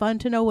interesting it's fun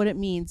to know what it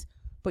means,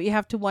 but you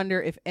have to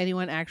wonder if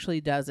anyone actually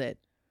does it.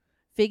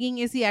 Figging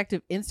is the act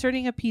of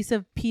inserting a piece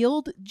of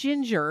peeled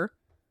ginger,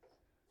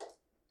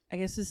 I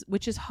guess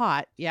which is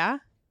hot, yeah?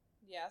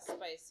 Yeah,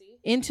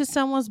 spicy. Into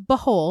someone's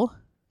butthole,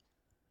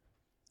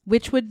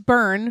 which would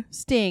burn,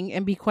 sting,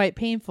 and be quite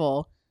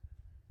painful.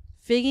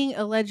 Figging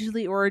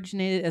allegedly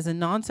originated as a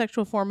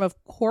non-sexual form of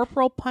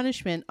corporal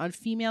punishment on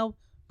female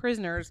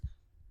prisoners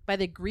by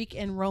the Greek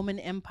and Roman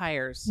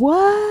empires.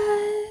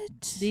 What?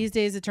 These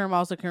days, the term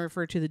also can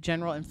refer to the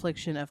general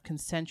infliction of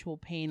consensual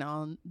pain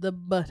on the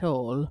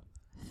butthole.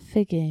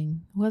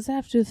 Figging. What does that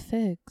have to do with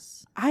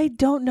figs? I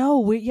don't know.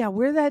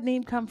 Where that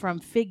name come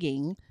from?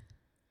 Figging.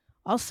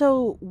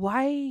 Also,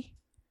 why?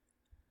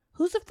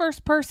 Who's the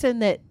first person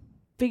that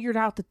figured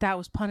out that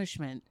was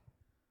punishment?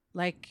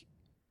 Like,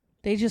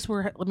 they just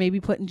were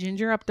maybe putting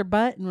ginger up their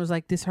butt and was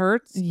like, "This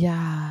hurts."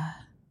 Yeah.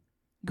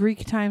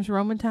 Greek times,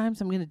 Roman times.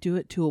 I'm going to do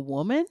it to a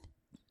woman.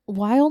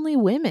 Why only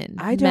women?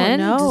 I don't Men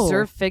know.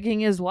 deserve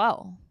figging as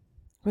well.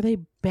 Were they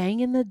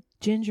banging the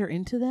ginger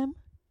into them?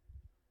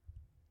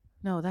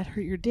 No, that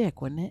hurt your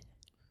dick, wouldn't it?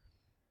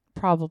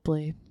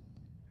 Probably.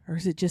 Or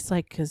is it just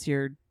like because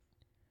your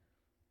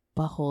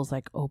butthole's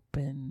like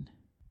open?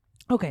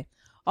 Okay.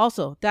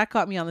 Also, that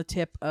got me on the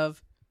tip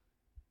of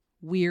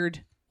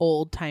weird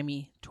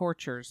old-timey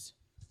tortures.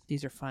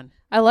 These are fun.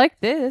 I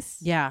like this.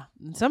 Yeah.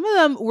 And some of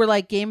them were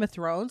like Game of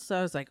Thrones. So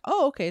I was like,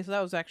 oh, okay. So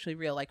that was actually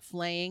real. Like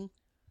flaying.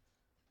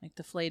 Like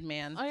the flayed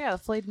man. Oh yeah, the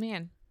flayed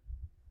man.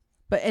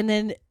 And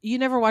then you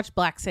never watched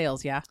Black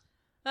Sails, yeah?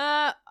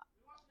 Yeah,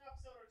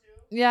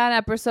 an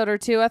episode or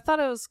two. I thought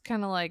it was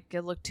kind of like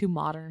it looked too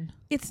modern.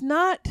 It's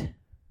not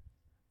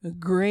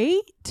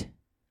great,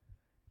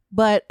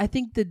 but I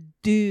think the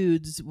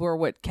dudes were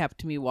what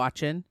kept me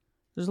watching.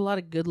 There's a lot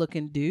of good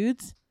looking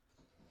dudes.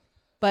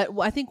 But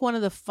I think one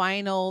of the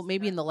final,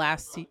 maybe in the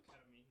last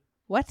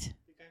what? The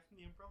guy from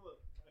the Umbrella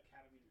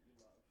Academy that you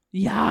love.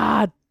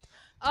 Yeah.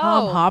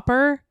 Tom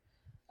Hopper.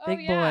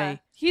 Big boy.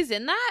 He's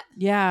in that?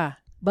 Yeah.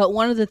 But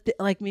one of the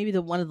maybe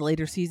one of the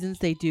later seasons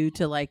they do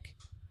to like,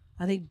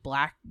 I think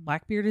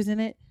Blackbeard is in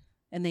it,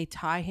 and they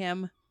tie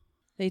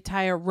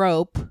a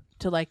rope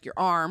to like your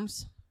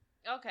arms.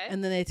 Okay.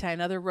 And then they tie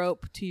another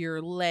rope to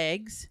your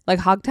legs. Like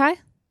hog tie?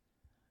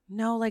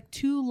 No, like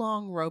 2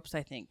 long ropes,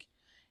 I think.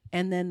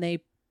 And then they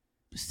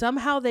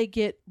somehow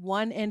get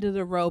one end of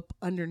the rope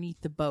underneath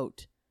the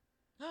boat.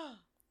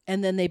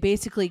 And then they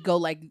basically go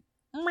like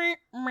meh,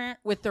 meh,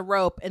 with the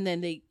rope, and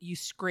then you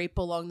scrape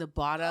along the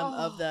bottom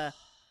of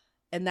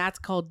and that's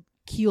called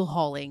keel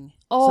hauling.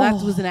 So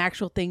that was an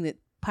actual thing that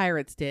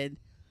pirates did.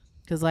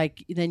 Because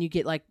like then you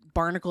get like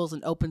barnacles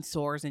and open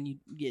sores and you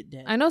get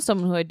dead. I know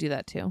someone who would do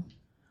that too.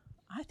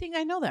 I think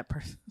I know that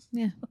person.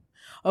 Yeah.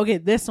 Okay,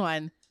 this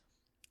one.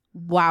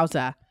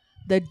 Wowza.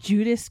 The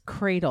Judas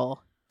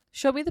Cradle.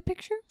 Show me the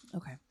picture.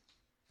 Okay.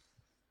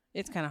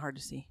 It's kind of hard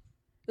to see.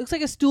 Looks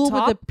like a stool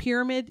Top? with a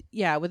pyramid.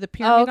 Yeah, with a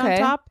pyramid on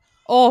top.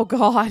 Oh,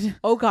 God.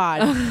 Oh,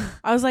 God.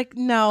 I was like,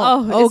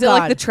 no. Is it God.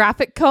 like the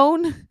traffic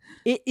cone?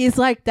 It is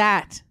like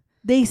that.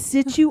 They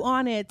sit you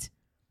on it.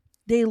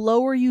 They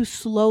lower you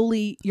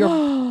slowly,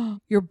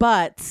 your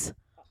butts,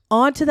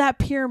 onto that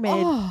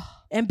pyramid.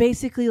 And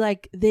basically,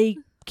 like, they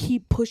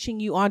keep pushing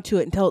you onto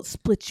it until it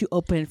splits you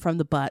open from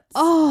the butts.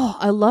 Oh,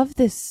 I love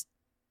this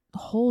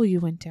hole you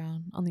went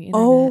down on the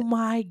internet. Oh,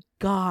 my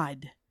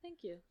God. Thank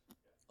you.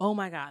 Oh,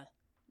 my God.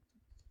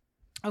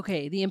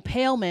 Okay, the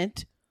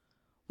impalement,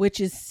 which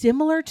is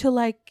similar to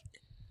like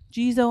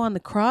Jesus on the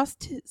cross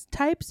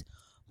types,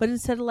 but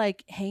instead of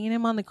like hanging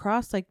him on the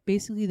cross, like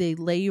basically they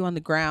lay you on the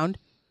ground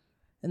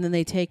and then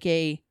they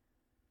take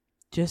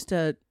just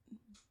a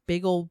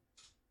big old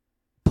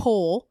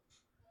pole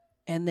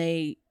and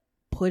they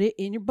put it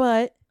in your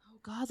butt. Oh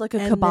God, like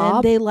a and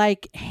kebab? then they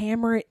like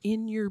hammer it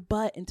in your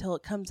butt until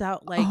it comes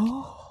out like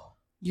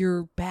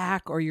your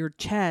back or your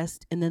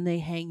chest, and then they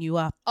hang you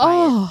up by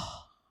it.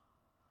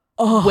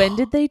 Oh. When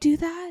did they do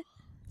that?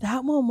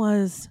 That one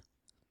was...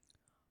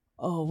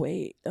 Oh,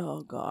 wait.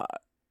 Oh, God.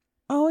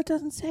 Oh, it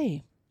doesn't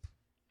say.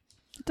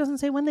 It doesn't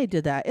say when they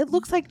did that. It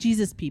looks like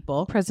Jesus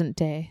people. Present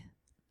day.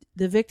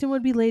 The victim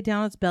would be laid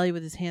down on its belly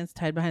with his hands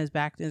tied behind his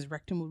back, and his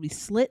rectum would be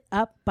slit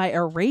up by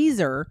a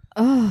razor,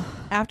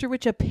 after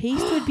which a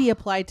paste would be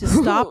applied to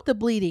stop the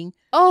bleeding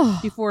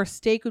before a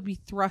stake would be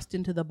thrust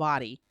into the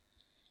body.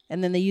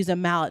 And then they use a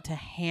mallet to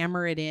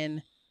hammer it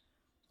in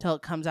till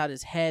it comes out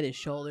his head, his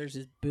shoulders,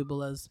 his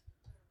boobulas.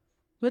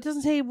 But it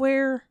doesn't say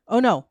where. Oh,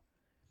 no.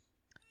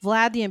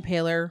 Vlad the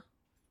Impaler.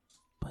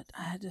 But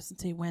it doesn't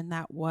say when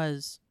that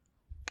was.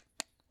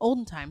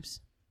 Olden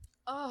times.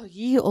 Oh,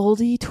 ye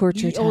oldie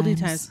torture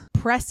times.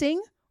 Pressing,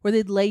 where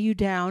they'd lay you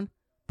down,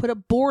 put a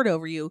board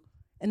over you,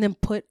 and then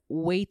put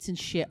weights and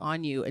shit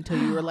on you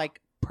until you were like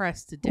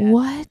pressed to death.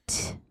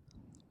 What?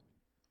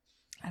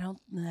 I don't.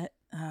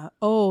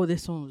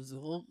 This one was.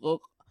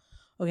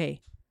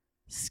 Okay.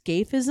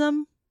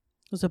 Scaphism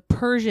was a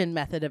Persian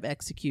method of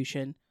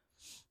execution.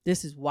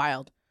 This is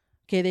wild.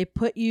 Okay, they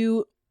put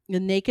you, a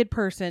naked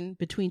person,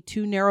 between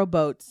 2 narrow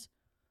boats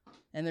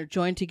and they're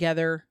joined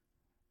together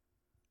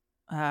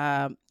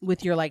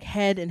with your like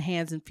head and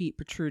hands and feet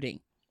protruding.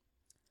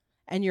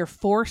 And you're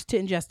forced to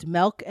ingest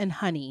milk and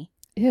honey,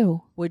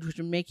 Ew. which would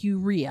make you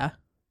Rhea.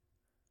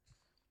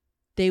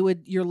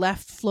 You're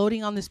left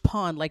floating on this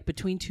pond like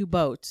between two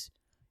boats.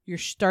 You're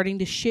starting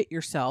to shit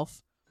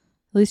yourself.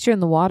 At least you're in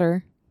the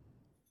water.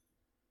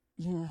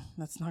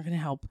 That's not going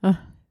to help.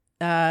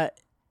 Uh.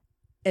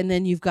 And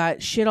then you've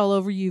got shit all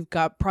over you. You've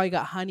probably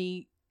got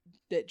honey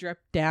that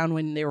dripped down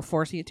when they were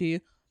forcing it to you.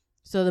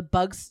 So the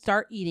bugs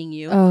start eating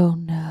you. Oh,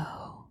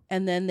 no.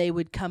 And then they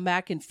would come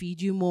back and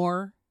feed you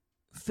more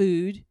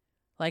food,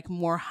 like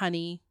more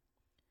honey.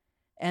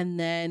 And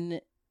then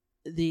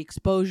the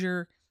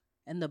exposure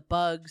and the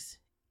bugs,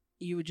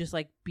 you would just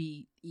like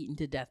be eaten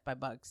to death by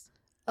bugs.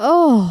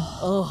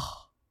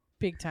 Oh.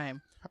 Big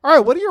time. All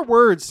right, what are your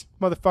words,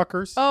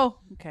 motherfuckers? Oh,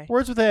 okay.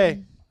 Words with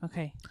A.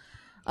 Okay.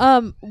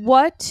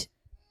 What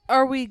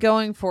are we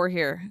going for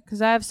here?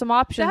 Because I have some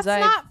options.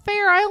 That's not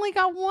fair. I only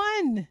got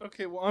one.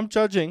 Okay, well, I'm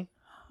judging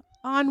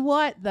On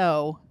what,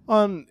 though?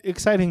 on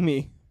exciting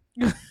me.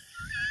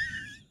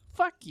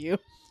 Fuck you.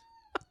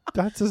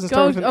 That doesn't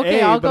start with an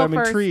A, I'll but go I'm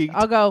first. intrigued.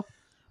 I'll go.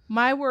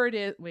 My word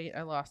is... Wait,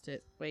 I lost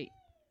it. Wait.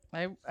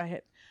 I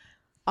hit...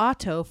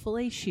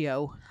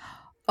 Autofellatio.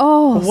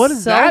 Oh, What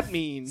does that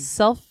mean?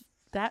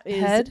 That is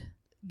Head?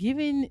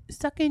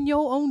 sucking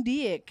your own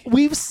dick.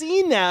 We've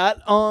seen that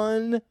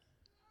on,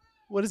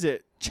 what is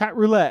it? Chat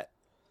roulette.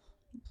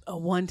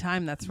 One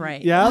time, that's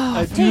right. Yeah,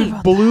 Oh, a forgot dude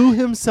about blew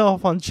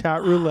himself on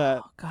chat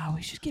roulette. Oh, God,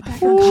 we should get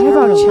back I on forgot chat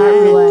about roulette.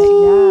 chat roulette.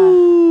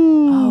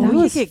 Oh, That we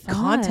could was get fun.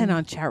 content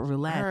on chat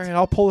roulette. All right,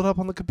 I'll pull it up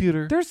on the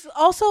computer. There's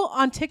also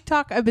on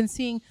TikTok, I've been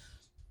seeing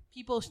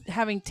people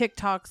having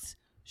TikToks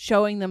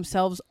showing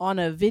themselves on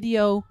a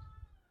video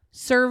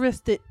service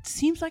that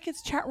seems like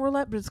it's chat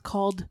roulette, but it's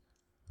called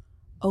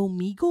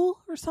Omegle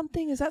or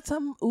something. Is that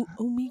something?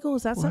 Omegle?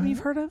 Is that something you've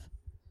heard of?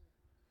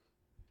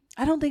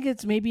 I don't think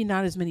it's maybe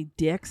not as many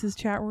dicks as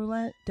chat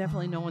roulette.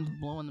 Definitely no one's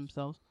blowing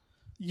themselves.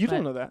 You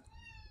don't but- know that.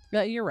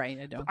 Yeah, you're right.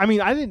 I don't. I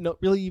mean, I didn't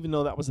really even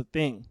know that was a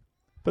thing.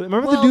 But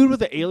remember Well, the dude with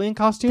the alien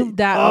costume?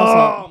 That Oh,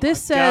 also. my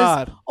This says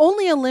God.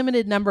 only a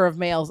limited number of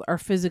males are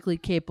physically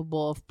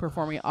capable of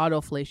performing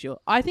autofellatio.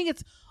 I think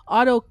it's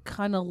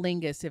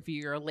autocunnilingus if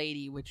you're a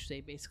lady, which they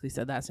basically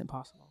said that's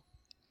impossible.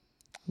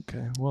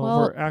 Okay, well, Well,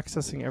 we're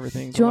accessing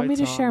everything. do you want me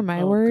The to lights share on.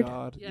 my Oh, word?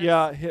 God. Yes.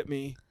 Yeah, hit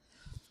me.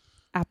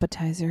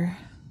 Appetizer.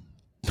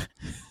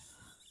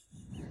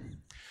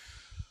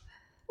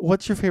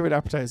 What's your favorite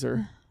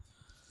appetizer?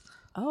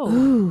 Oh.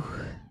 Ooh.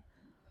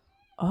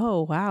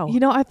 Oh, wow. You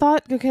know, I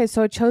thought, okay,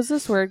 so I chose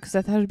this word because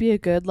I thought it'd be a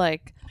good,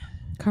 like,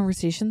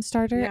 conversation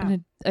starter. Yeah.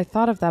 And I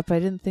thought of that, but I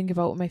didn't think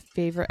about what my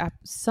favorite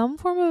some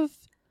form of,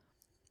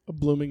 A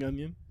blooming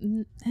onion.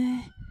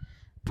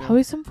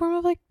 probably some form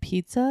of, like,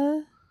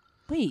 pizza.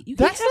 Wait, you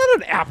That's can't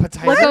not an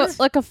appetizer.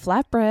 Like a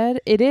flatbread.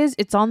 It is.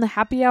 It's on the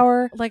happy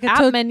hour Like a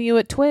app menu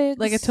at Twigs.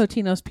 like a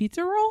Totino's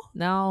pizza roll?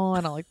 No,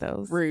 I don't like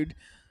those. Rude.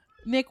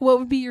 Nick, what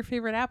would be your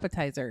favorite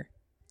appetizer?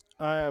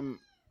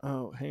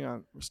 Oh, hang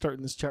on. We're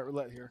starting this chat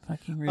roulette here.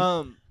 Fucking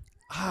rude.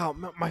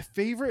 My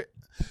favorite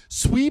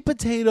sweet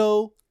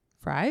potato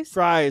Fries?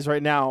 fries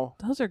right now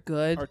Those are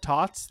good. are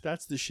tots.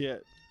 That's the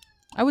shit.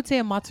 I would say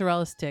a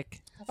mozzarella stick.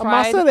 A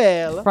Fried-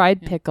 mozzarella. Fried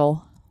Yeah.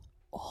 pickle.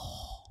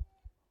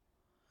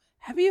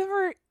 Have you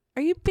ever...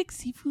 Are you big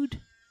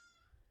seafood?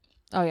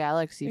 Oh, yeah, I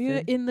like Are you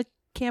seafood. in the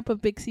camp of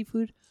big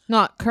seafood?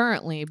 Not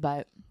currently,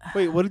 but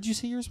Wait, what did you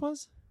say yours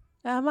was?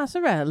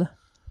 Mozzarella.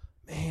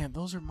 Man,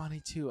 those are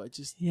money too. I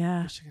just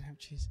Yeah. wish I could have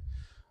cheese.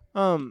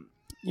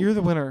 You're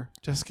the winner,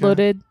 Jessica.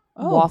 loaded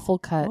Oh. waffle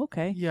cut.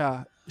 Okay.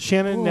 Yeah.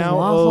 Shannon Ooh, now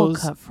waffle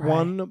owes cut fry.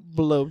 one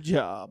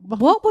blowjob.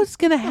 What was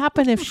going to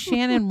happen if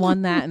Shannon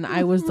won that and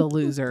I was the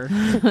loser?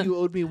 You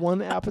owed me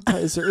one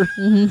appetizer.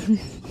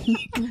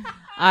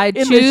 I In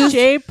the choose.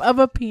 shape of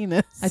a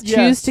penis. I choose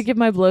Yes. to give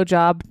my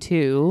blowjob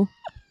to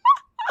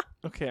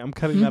Okay, I'm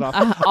cutting that off.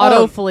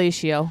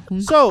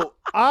 autofellatio. So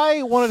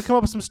I wanted to come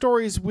up with some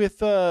stories with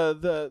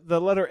the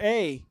letter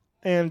A,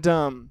 and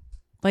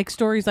Like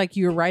stories like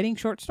you were writing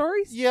short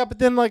stories? yeah, but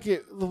then like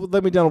it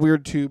led me down a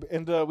weird tube,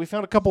 and we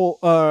found a couple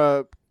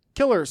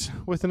killers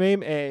with the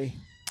name A,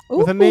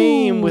 with a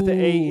name with the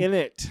A in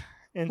it,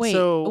 and Wait,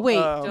 so wait,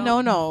 um,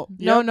 no.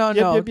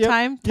 yep, yep,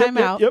 Time yep,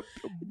 out. Yep.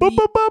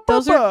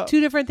 Those are two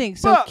different things.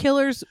 So Ba-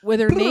 killers,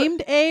 whether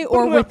named A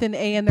or Ba- with an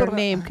A in their Ba-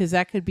 name, because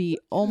that could be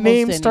almost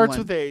Name anyone. starts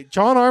with A.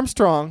 John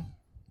Armstrong,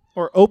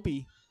 or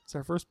Opie. It's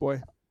our first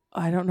boy.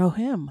 I don't know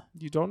him.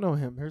 You don't know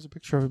him. Here's a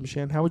picture of him,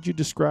 Shan. How would you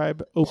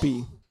describe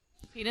Opie?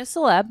 Penis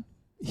celeb,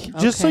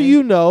 Just so Okay.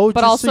 you know, but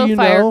just so also you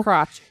fire know,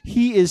 crotch.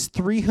 he is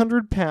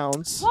 300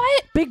 pounds.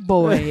 What? Big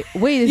boy.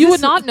 Wait, is You this,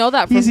 would not know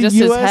that from He's a just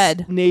U.S. his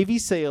head. Navy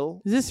sailor.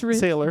 Is this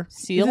Sailor.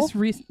 Seal? Is this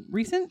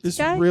recent? This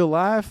guy? real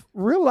life.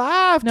 Real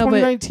life. No, but-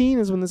 2019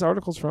 is when this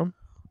article's from.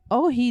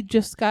 Oh, he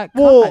just got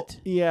Well, caught.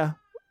 yeah.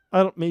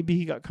 I don't. Maybe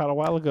he got caught a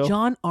while ago.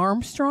 John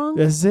Armstrong.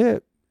 That's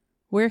it.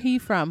 Where he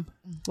from?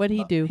 What would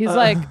he do? He's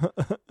like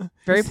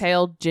very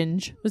pale,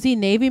 ginge. Was he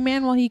Navy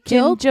man while he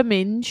killed? Ginja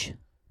minge.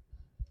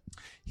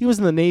 He was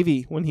in the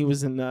Navy when he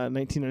was in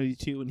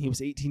 1992 when he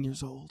was 18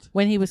 years old.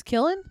 When he was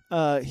killing?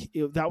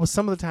 That was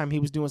some of the time he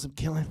was doing some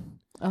killing.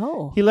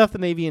 Oh. He left the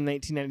Navy in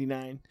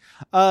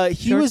 1999.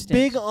 He Short was stint.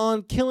 big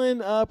on killing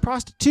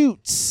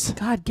prostitutes.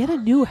 God, get a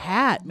new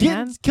hat,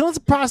 man. Killing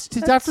some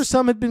prostitutes That's- after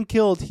some had been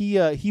killed.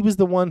 He was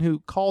the one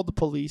who called the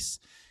police,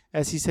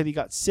 as he said he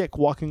got sick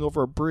walking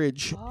over a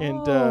bridge,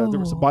 and there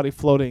was a body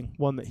floating,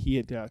 one that he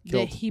had killed.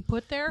 That he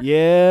put there?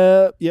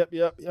 Yep.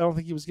 I don't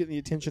think he was getting the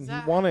attention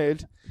That- he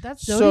wanted.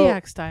 That's So-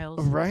 Zodiac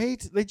styles.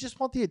 Right? They just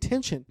want the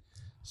attention.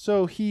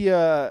 So he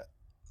What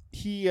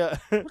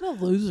a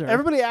loser.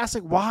 everybody asked,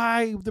 like,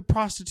 why the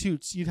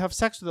prostitutes? You'd have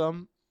sex with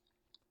them,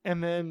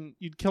 and then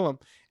you'd kill them.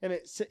 And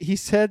he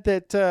said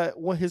that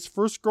when his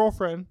first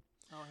girlfriend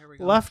Oh, here we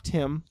go. left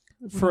him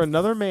for What a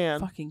another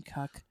man Fucking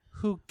cuck.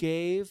 who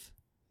gave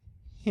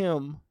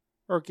him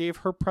or gave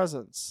her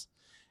presents,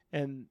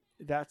 and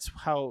that's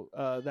how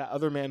that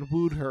other man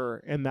wooed her,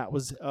 and that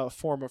was a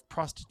form of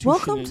prostitution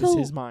Welcome in to-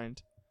 his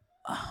mind.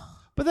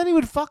 But then he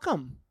would fuck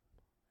him.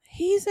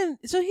 He's an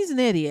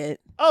idiot.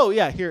 Oh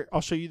yeah, here I'll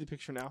show you the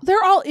picture now.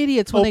 They're all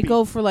idiots when they Opie.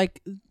 go for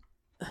like.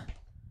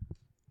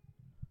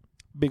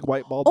 Big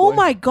white bald Oh boy.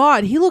 my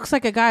God, he looks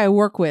like a guy I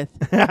work with.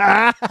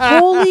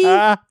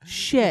 Holy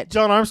shit!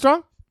 John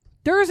Armstrong.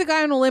 There is a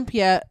guy in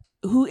Olympia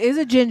who is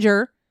a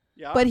ginger,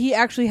 Yeah. but he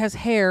actually has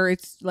hair.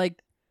 It's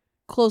like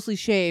closely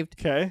shaved,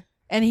 Okay.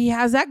 and he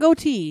has that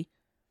goatee.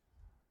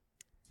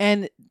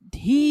 And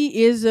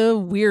he is a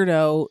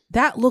weirdo.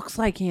 That looks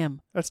like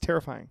him. That's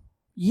terrifying.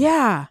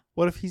 Yeah.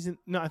 What if he's in?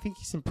 No, I think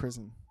he's in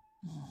prison.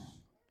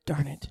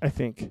 Darn it. I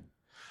think.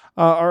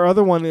 Our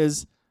other one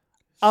is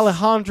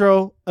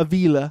Alejandro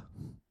Avila.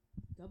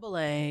 Double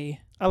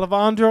A.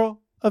 Alejandro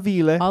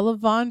Avila.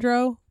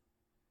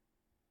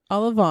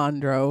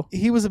 Olivandro.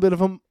 He was a bit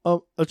of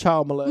a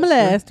child molester.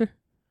 Molester.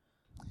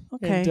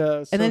 Okay. And,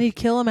 And, so then he'd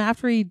kill him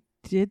after he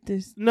did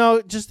this.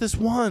 no, just this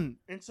one.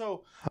 And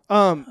so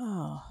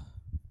Oh.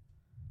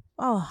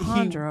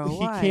 Alejandro. he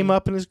why? came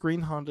up in his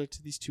green Honda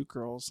to these two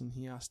girls, and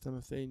he asked them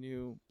if they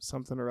knew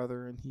something or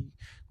other, and he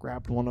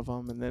grabbed one of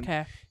them, and then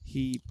Okay.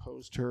 he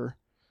posed her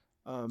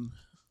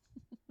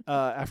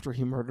after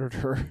he murdered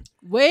her.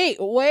 Wait.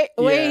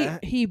 Yeah.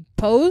 He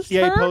posed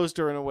Yeah, her? he posed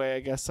her in a way, I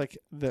guess, like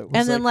that was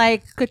and then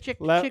like chick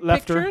left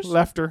pictures?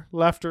 her. To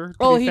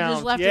Oh, be he found.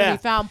 just left yeah. her and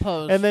he found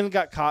posed. And then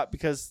got caught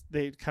because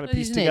they kind of But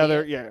he's pieced an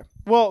together. idiot.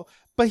 Yeah. Well,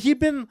 but he'd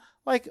been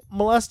like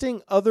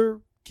molesting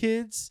other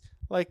kids,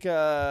 like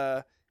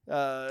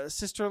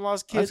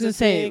sister-in-law's kids. gonna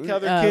say,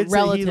 other kids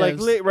that he like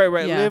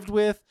relatives. Yeah. lived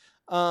with,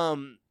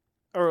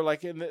 or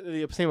like in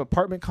the same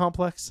apartment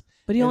complex.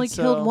 but he And only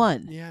so- killed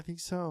one. Yeah, I think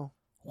so.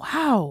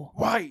 Wow.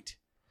 Right.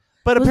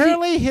 But Was he-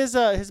 apparently his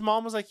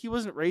mom was like, he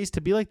wasn't raised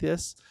to be like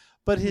this.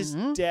 But his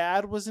Mhm.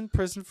 dad was in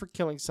prison for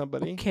killing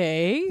somebody.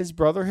 Okay. His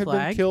brother had been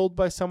Flag. killed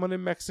by someone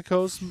in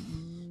Mexico's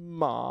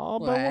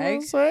mob, I Flag.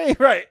 want to say.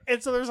 Right.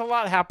 And so there's a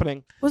lot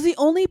happening. Was the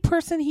only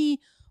person he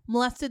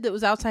molested that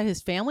was outside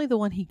his family the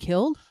one he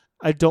killed?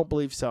 I don't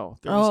believe so.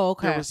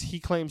 Okay. He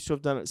claims to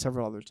have done it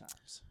several other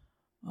times.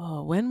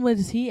 Oh, when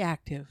was he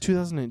active?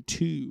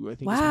 2002, I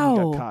think, is when he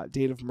Wow. got caught.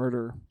 Date of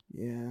murder.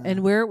 Yeah.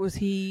 And where was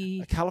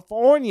he?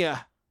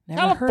 California.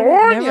 Never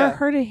California.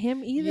 heard of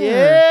him either.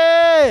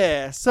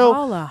 Yeah. So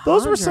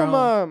those were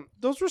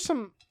Alejandro.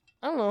 some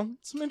I don't know,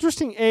 some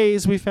interesting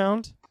A's we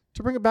found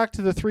to bring it back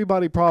to the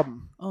 3-body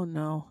problem. Oh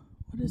no.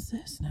 What is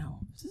this now?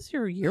 Is this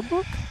your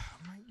yearbook?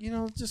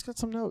 Just got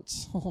some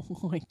notes. Oh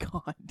my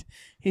God.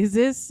 Is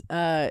this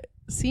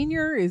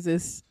senior? Is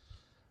this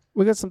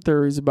We got some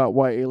theories about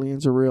why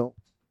aliens are real.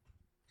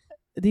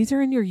 these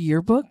are in your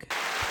yearbook?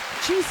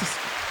 Jesus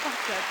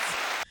fuck,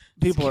 that's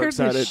People are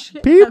scared the excited.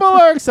 shit People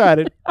are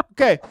excited.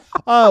 Okay.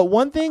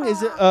 One thing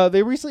is that,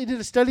 they recently did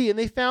a study and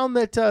they found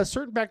that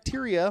certain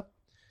bacteria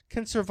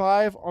can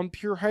survive on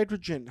pure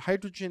hydrogen.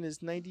 Hydrogen is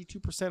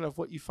 92% of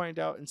what you find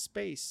out in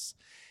space.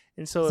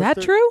 And so Is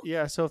that true?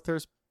 Yeah. So if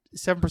there's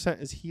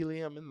 7% is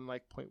helium and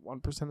like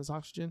 0.1% is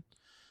oxygen.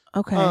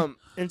 okay.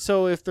 And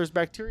so if there's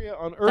bacteria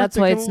on Earth, That's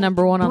that why can it's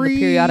number one on the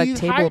periodic breathe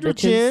table,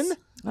 hydrogen, bitches.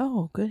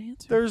 Oh, good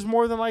answer. there's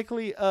more than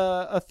likely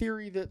a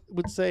theory that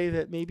would say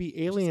that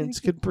maybe aliens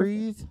think could it's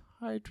breathe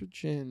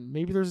hydrogen.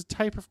 Maybe there's a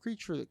type of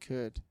creature that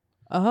could.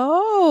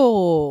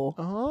 Oh.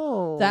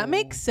 Oh, That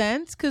makes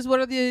sense, because what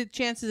are the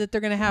chances that they're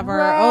going to have our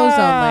ozone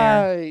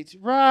layer? Right,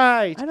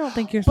 right. I don't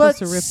think you're But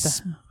supposed to rip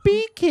the...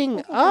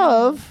 speaking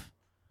of,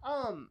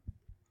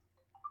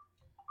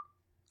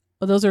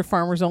 Oh, those are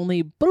farmers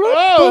only. Bloop,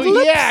 oh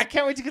bloop. yeah,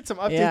 can't wait to get some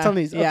updates Yeah, on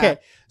these. yeah. Okay,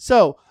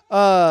 so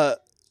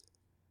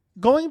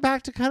going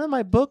back to kind of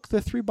my book, The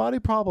 3-Body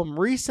Problem.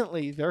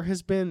 Recently, there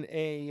has been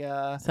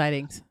a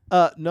Sightings.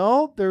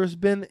 no, there's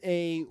been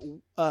a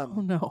Oh,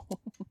 no.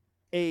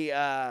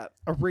 a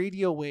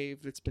radio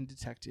wave that's been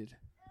detected.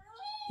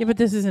 Yeah, but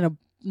this is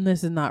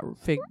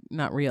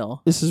not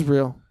real. This is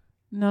real.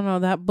 No,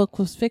 that book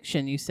was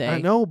fiction, you say.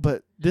 I know,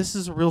 but this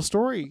is a real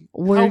story.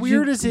 How Where'd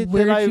weird you, is it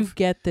where'd that you I've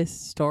get this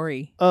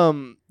story?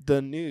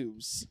 the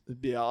news?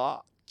 Yeah.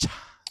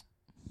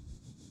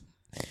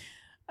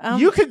 Um,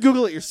 You could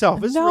Google it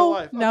yourself. It's no, real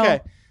life. no.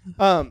 Okay.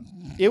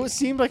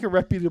 Seemed like a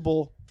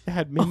reputable. It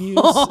had menus.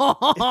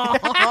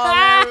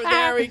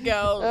 there we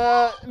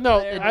go. No,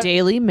 The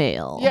Daily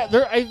Mail.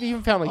 yeah, I've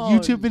even found like Oh.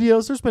 YouTube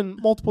videos. There's been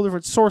multiple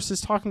different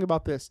sources talking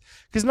about this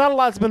because not a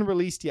lot's been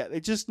released yet. They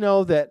just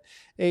know that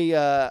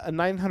a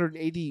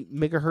 980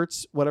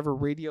 megahertz whatever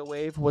radio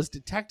wave was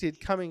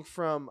detected coming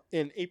from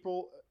in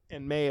April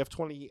and May of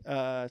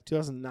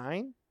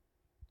 2009.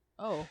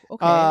 Oh,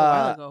 okay. A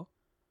while ago.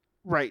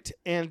 Right,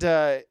 and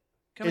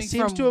Coming it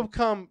seems from to have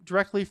come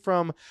directly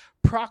from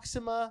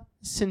Proxima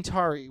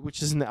Centauri,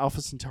 which is in the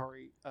Alpha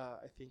Centauri.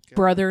 I think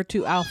brother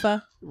to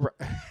Alpha.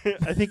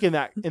 I think in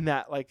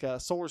that like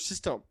solar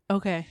system.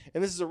 Okay.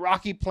 And this is a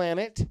rocky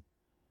planet.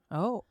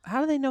 Oh,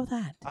 how do they know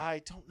that?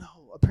 I don't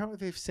know. Apparently,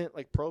 they've sent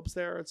like probes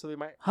there, and so they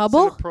might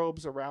Hubble? send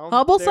probes around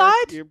Hubble there.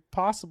 side? Yeah,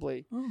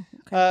 possibly. Oh,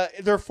 okay.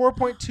 They're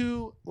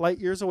 4.2 light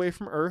years away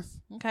from Earth.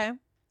 Okay.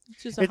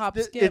 It's just a hop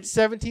skip. It's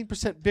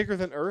 17% bigger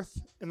than Earth,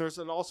 and there's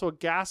also a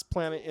gas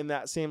planet in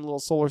that same little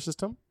solar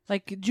system.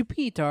 like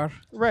Jupiter.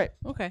 Right.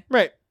 Okay.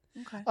 Right.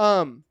 Okay.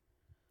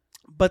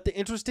 But the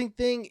interesting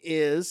thing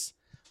is,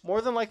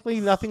 more than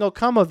likely, nothing will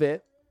come of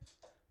it.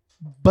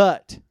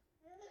 But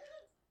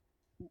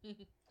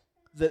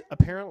that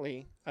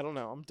apparently, I don't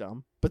know, I'm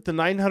dumb, but the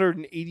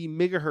 980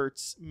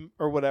 megahertz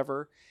or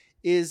whatever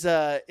is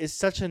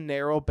such a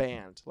narrow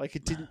band. Like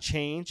it didn't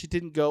change. It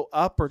didn't go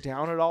up or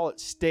down at all. It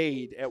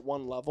stayed at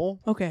one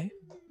level. Okay.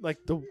 Like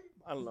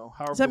I don't know.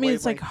 However, Does that mean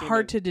it's like wavelength came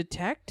hard in. to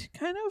detect,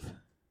 kind of?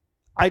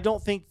 I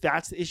don't think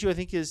that's the issue. I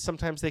think is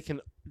sometimes they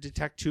can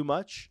detect too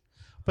much.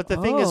 But the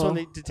thing is, when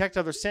they detect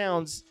other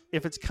sounds,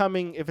 if it's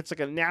like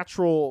a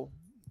natural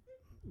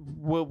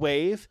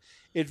wave,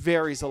 it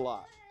varies a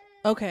lot.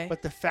 Okay.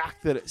 But the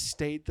fact that it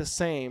stayed the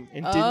same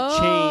and didn't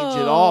change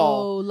at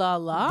all, Oh, la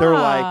la. they're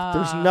like,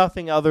 there's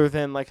nothing other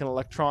than like an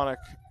electronic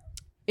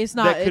It's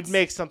not. that could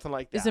make something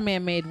like that. It's a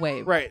man-made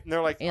wave. Right. And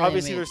they're like, Alien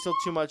obviously made. there's still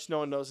too much. No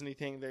one knows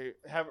anything. They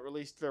haven't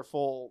released their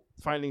full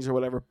findings or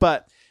whatever.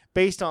 But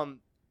based on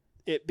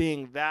it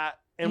being that,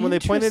 and when they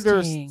pointed their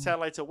Interesting.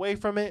 satellites away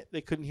from it,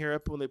 they couldn't hear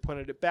it. But when they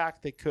pointed it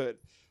back, they could.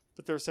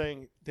 But they're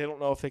saying they don't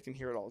know if they can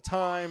hear it all the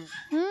time.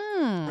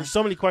 There's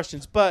so many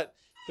questions. But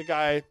the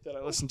guy that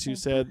I listened to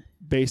said,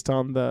 based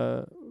on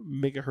the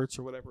megahertz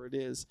or whatever it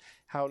is,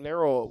 how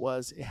narrow it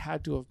was, it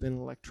had to have been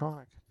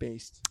electronic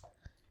based.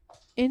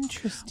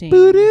 Interesting.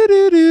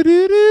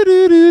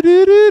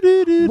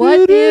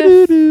 What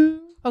if-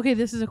 Okay,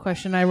 this is a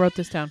question. I wrote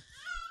this down.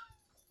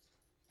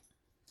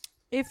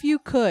 If you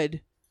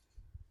could,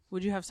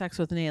 would you have sex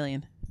with an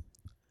alien?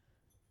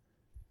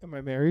 Am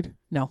I married?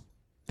 No.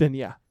 Then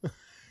yeah.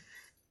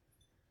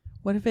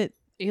 What if it?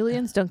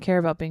 Aliens don't care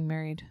about being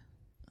married.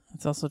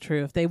 That's also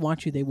true. If they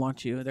want you, they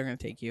want you. They're gonna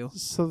take you.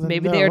 So then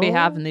Maybe they already no.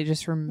 have and they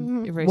just erased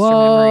your memory.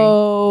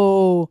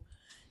 Whoa!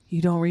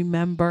 You don't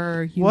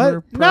remember? You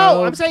were What? No,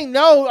 I'm probed. saying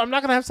no. I'm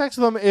not gonna have sex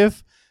with them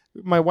if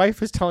my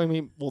wife is telling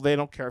me, well, they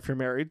don't care if you're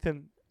married.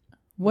 Then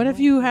What if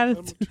you had a? I'm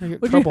gonna get in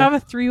Would trouble. you have a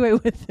three-way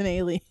with an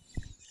alien?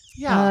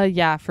 Yeah,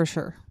 Yeah, for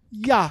sure.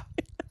 yeah,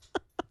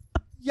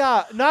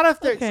 yeah. Not if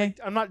they're. Okay. Like,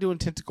 I'm not doing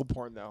tentacle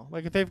porn though.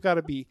 Like if they've got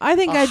to be. I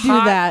think a I'd do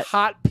hot, that.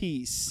 hot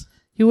piece.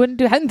 You wouldn't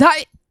do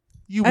hentai.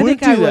 You I would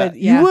think do I that.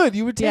 would, yeah. You would.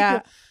 You would take.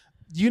 Yeah.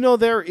 You know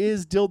there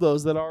is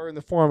dildos that are in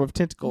the form of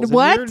tentacles. and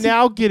What? you're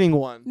now getting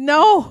one.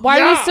 No. Why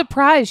are Yeah. you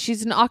surprised?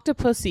 She's an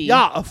octopussy.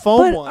 Yeah, a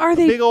foam But one. are a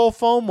they big old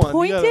foam one.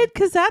 You gotta- Pointed?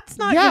 Because that's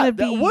not yeah. gonna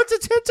be. What's a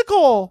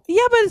tentacle?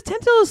 Yeah, but his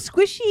tentacle is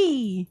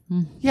squishy.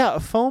 Yeah, a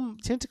foam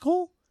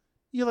tentacle.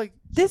 You like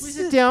This squeeze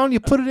is- it down, you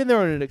put it in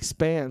there, and it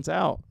expands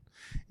out,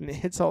 and it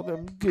hits all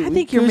them. I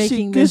think you're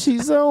making this- gushy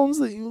zones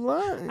that you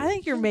like. I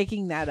think you're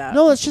making that up.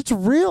 No, that shit's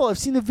real. I've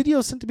seen the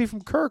videos sent to me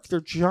from Kirk. They're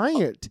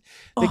giant.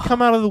 They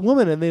come out of the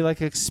woman and they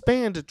like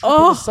expand to triple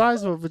the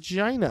size of a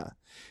vagina.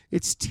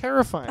 It's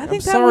terrifying. I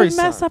think I'm that sorry, would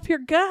mess son. up your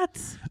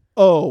guts.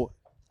 Oh,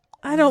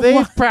 I don't they've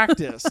want.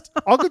 practiced.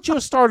 I'll get you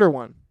a starter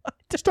one.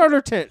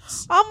 Starter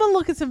tents. I'm gonna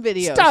look at some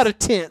videos. Starter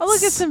tents. I'll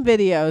look at some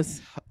videos.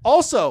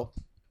 Also,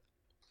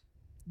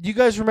 do you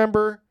guys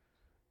remember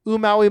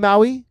Umaui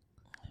Maui?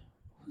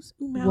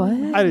 What?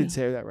 I didn't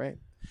say that right,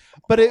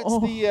 but it's Oh.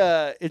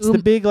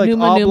 the big like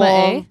Numa Numa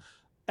oblong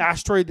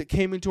asteroid that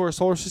came into our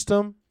solar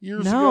system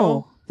years ago.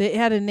 No, they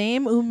had a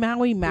name.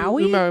 Maui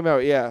Maui. Umaui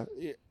Maui, yeah.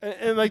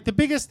 And like the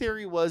biggest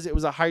theory was it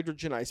was a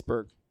hydrogen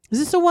iceberg. Is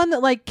this the one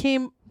that like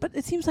came? But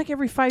it seems like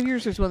every 5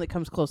 years there's one that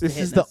comes close. This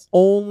to is hitting the us.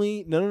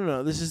 only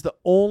no. This is the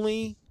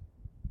only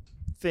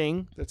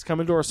thing that's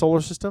come into our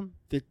solar system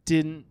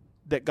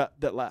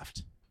that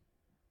left.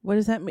 What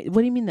does that mean?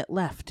 What do you mean that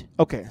left?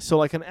 Okay, so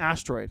like an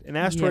asteroid. An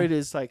asteroid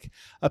is like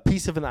a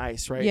piece of an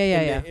ice, right? Yeah, yeah,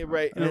 And yeah. it-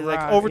 right. And A it, like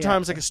rod, over yeah.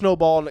 time, it's like a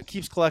snowball, and it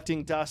keeps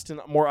collecting dust and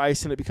more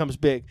ice, and it becomes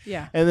big.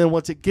 Yeah. And then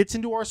once it gets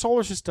into our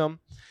solar system,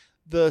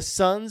 the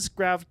sun's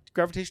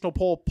gravitational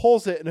pull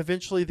pulls it, and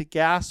eventually the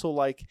gas will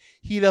like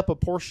heat up a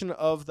portion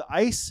of the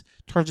ice,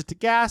 turns it to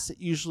gas. It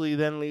usually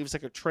then leaves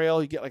like a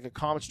trail. You get like a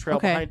comet's trail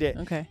Okay. behind it.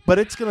 Okay. But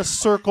it's gonna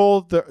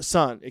circle the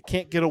sun. It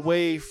can't get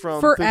away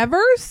from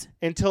Forevers?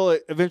 until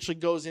it eventually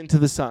goes into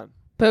the sun.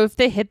 But if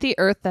they hit the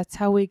Earth, that's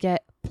how we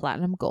get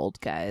platinum gold,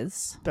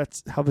 guys.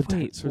 That's how the Wait,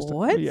 dinosaurs.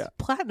 what? Yeah.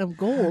 Platinum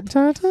gold.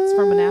 It's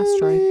from an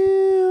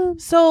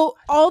asteroid. So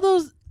all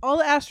the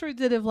asteroids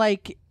that have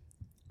like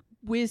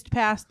whizzed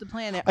past the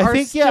planet I are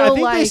think still I think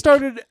like, they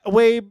started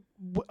way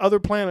other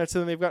planets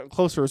and then they've gotten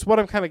closer. Is what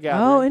I'm kind of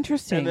gathering. Oh,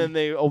 interesting. And then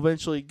they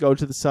eventually go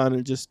to the sun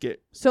and just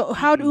get. So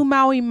how do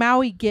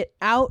Maui get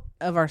out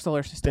of our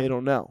solar system? They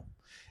don't know.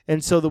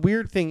 And so the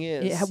weird thing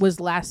is, It was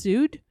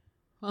lassoed.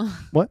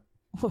 What?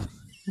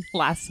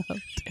 Lasso.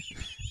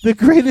 the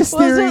greatest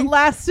Was theory. it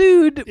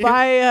lassoed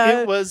by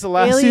it was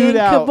lassoed alien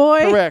out.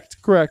 cowboy?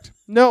 Correct.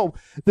 No,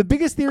 the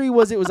biggest theory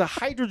was it was a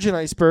hydrogen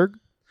iceberg,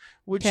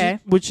 which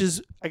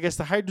is I guess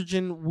the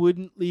hydrogen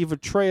wouldn't leave a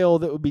trail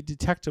that would be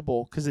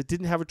detectable because it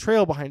didn't have a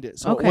trail behind it,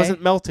 so Okay. it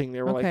wasn't melting.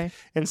 They were like, Okay.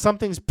 and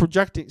something's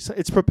projecting, so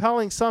it's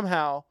propelling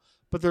somehow,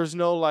 but there's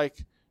no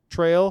like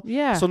trail.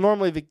 Yeah. So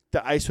normally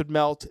the ice would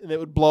melt and it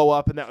would blow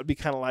up, and that would be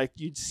kind of like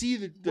you'd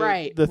see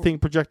Right. the thing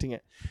projecting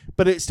it,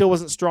 but it still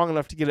wasn't strong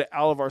enough to get it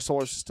out of our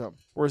solar system.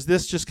 Whereas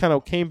this just kind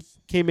of came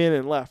in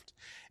and left,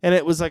 and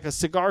it was like a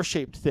cigar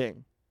shaped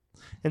thing,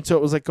 and so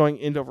it was like going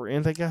end over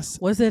end, I guess.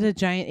 Was it a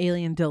giant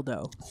alien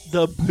dildo?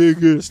 The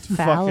biggest fucking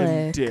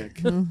Phallic. dick,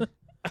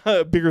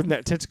 bigger than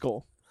that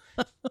tentacle,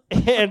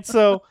 and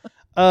so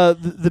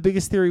the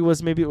biggest theory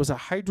was maybe it was a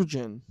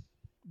hydrogen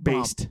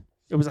based.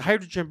 It was a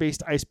hydrogen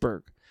based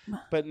iceberg.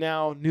 But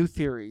now new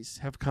theories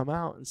have come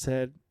out and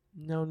said,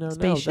 no,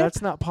 Spaceship? that's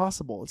not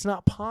possible. It's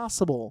not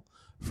possible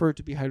for it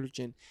to be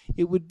hydrogen.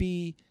 It would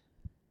be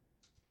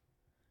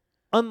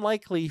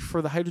unlikely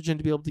for the hydrogen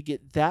to be able to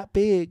get that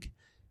big.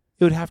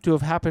 It would have to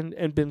have happened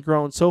and been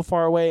grown so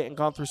far away and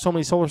gone through so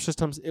many solar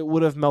systems, it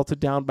would have melted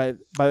down by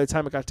the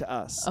time it got to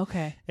us.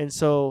 Okay. And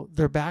so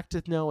they're back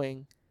to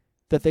knowing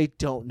that they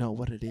don't know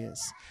what it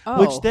is. Oh.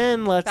 Which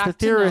then lets Back the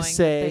to knowing theorists that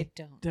say,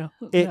 they don't.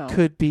 it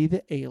could be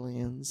the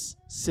aliens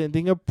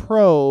sending a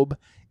probe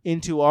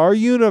into our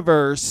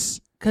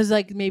universe, Because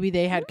like maybe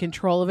they had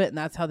control of it, and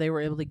that's how they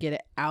were able to get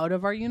it out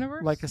of our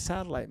universe. like a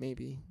satellite,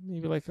 maybe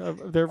like their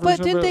version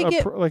but didn't of they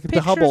get like the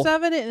pictures Hubble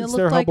of it, and it It's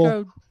their looked like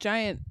Hubble. a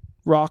giant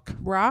rock.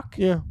 rock?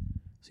 Yeah,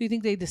 So you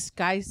think they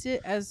disguised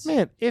it as?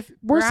 man. If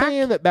we're Rock?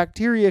 saying that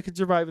bacteria could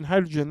survive in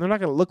hydrogen, they're not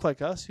going to look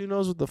like us. Who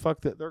knows what the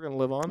fuck that they're going to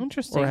live on?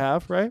 Interesting. Or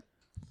have, right?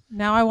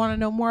 Now I want to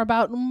know more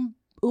about Bao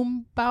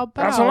Bao.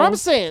 That's what I'm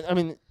saying. I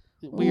mean,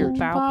 weird.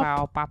 Bow,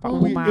 bow, bow, bow,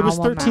 Weird. It was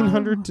bow, bow.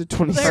 1,300 to The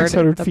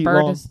 2,600 bird, feet the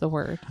bird long. is the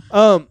word.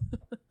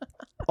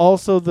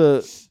 Also,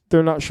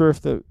 they're not sure if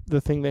the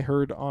thing they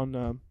heard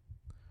on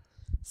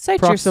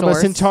Cite your Proxima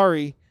source.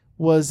 Centauri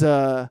was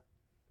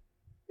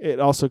it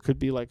also could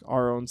be like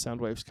our own sound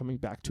waves coming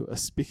back to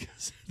us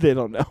because they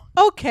don't know.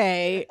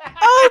 Okay.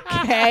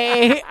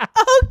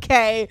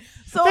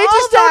 So They all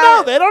just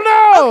that, don't know. They don't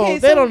know. Okay,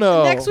 They so don't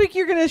know. Next week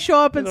you're gonna show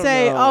up and They don't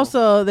say know.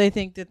 also they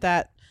think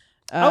that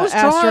I was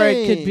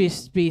asteroid trying.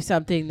 could be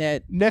something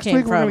that Next came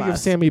week we're from gonna give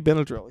us. Sammy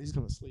Benadryl. He's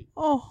gonna sleep.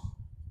 Oh.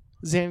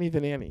 Zanny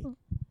the nanny.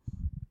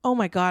 Oh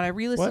my God! I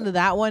re-listened What? to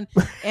that one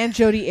and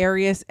Jodi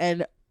Arias,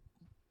 and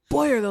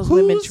boy, are those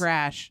women Whose-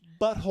 trash.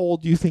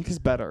 Butthole do you think is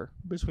better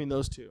between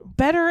those two?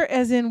 Better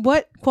as in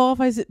what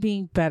qualifies it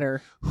being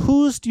better?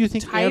 Whose do you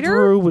think Tighter?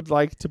 Andrew would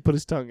like to put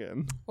his tongue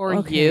in? Or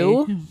Okay.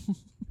 you.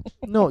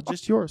 No,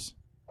 just yours.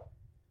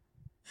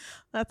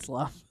 That's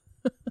love.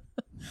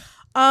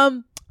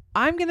 I'm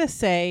gonna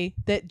say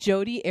that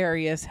Jodi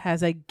Arias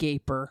has a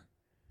gaper.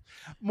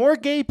 More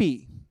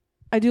gapey.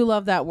 I do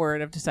love that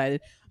word. I've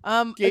decided.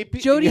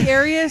 Gapey- Jodi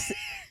Arias,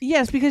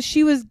 yes, because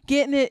she was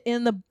getting it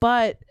in the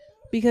butt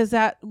because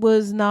that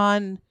was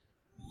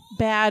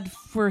bad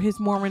for his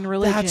Mormon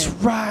religion. That's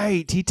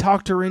right. He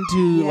talked her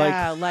into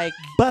like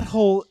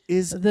butthole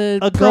is the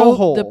a go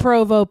hole. the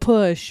Provo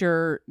push,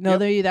 or no,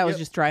 Yep, that was yep,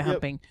 just dry yep,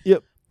 humping.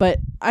 yep. But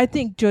I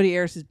think Jodi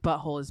Arias's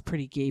butthole is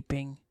pretty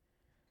gaping.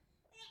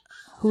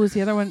 Who was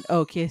the other one?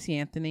 Oh, Casey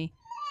Anthony.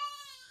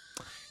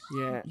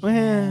 Yeah.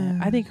 Yeah.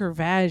 I think her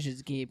vag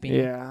is gaping.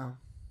 Yeah.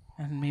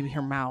 And maybe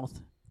her mouth.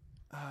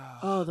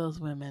 Oh, those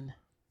women.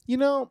 You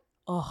know,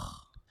 Oh.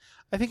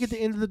 I think at the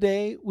end of the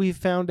day, we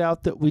found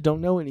out that we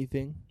don't know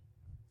anything.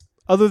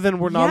 Other than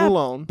we're not Yeah,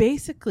 alone.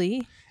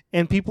 Basically.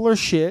 And people are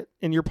shit,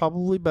 and you're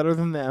probably better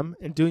than them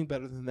and doing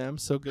better than them,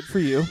 so good for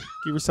you.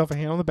 Give yourself a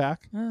hand on the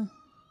back.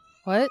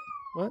 What?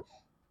 What?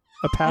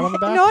 A pat on the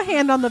back? No, a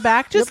hand on the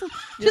back.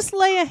 Just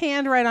lay a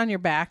hand right on your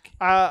back.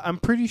 I'm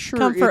pretty sure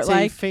Comfort it's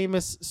like. a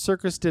famous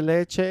Circus de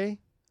Leche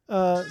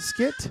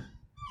skit.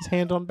 His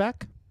hand on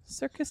back.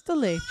 Circus de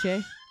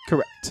Leche.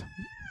 Correct.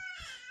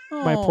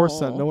 My poor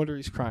son. Oh. No wonder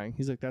he's crying.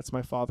 He's like, that's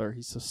my father.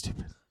 He's so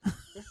stupid.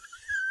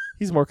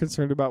 He's more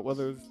concerned about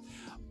whether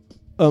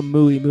a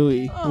mooey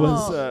mooey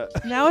was...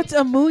 Now it's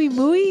a mooey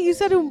mooey? You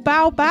said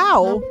bow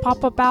bow.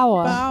 Papa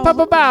Bawa. Bow.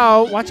 Papa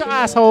bow. Watch your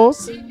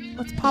assholes.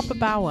 What's Papa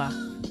Bawa?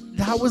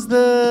 That was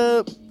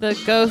the... The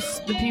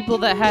ghost, the people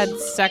that had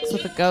sex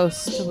with the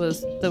ghost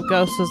was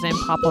named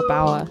Papa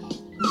Bawa.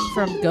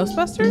 From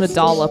Ghostbusters? The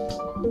dollop.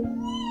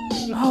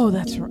 Oh,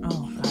 that's right.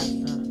 Oh, God.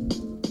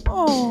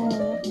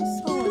 Oh,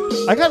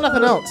 so I got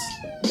nothing else.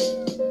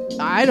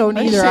 I don't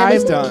I think either.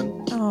 Sammy's I'm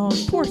done. Oh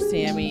poor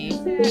Sammy.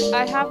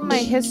 I have my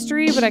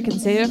history, but I can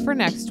save it for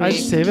next I'd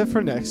week. save it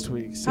for next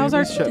week. How's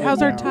our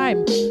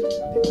time? I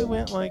think we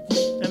went like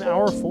an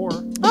hour 4.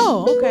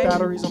 Oh, okay.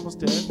 Battery's almost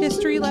dead.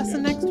 History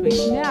lesson next week.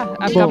 Yeah,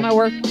 I've Boom. got my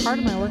work, part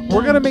of my work. We're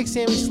done. gonna make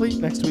Sammy sleep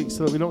next week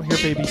so that we don't hear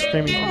baby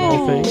screaming from the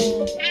whole thing.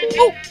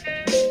 Oh,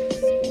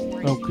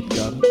 Oh, good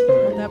God.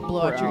 that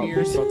blow out your We're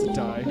ears. about to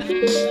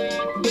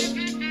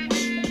die.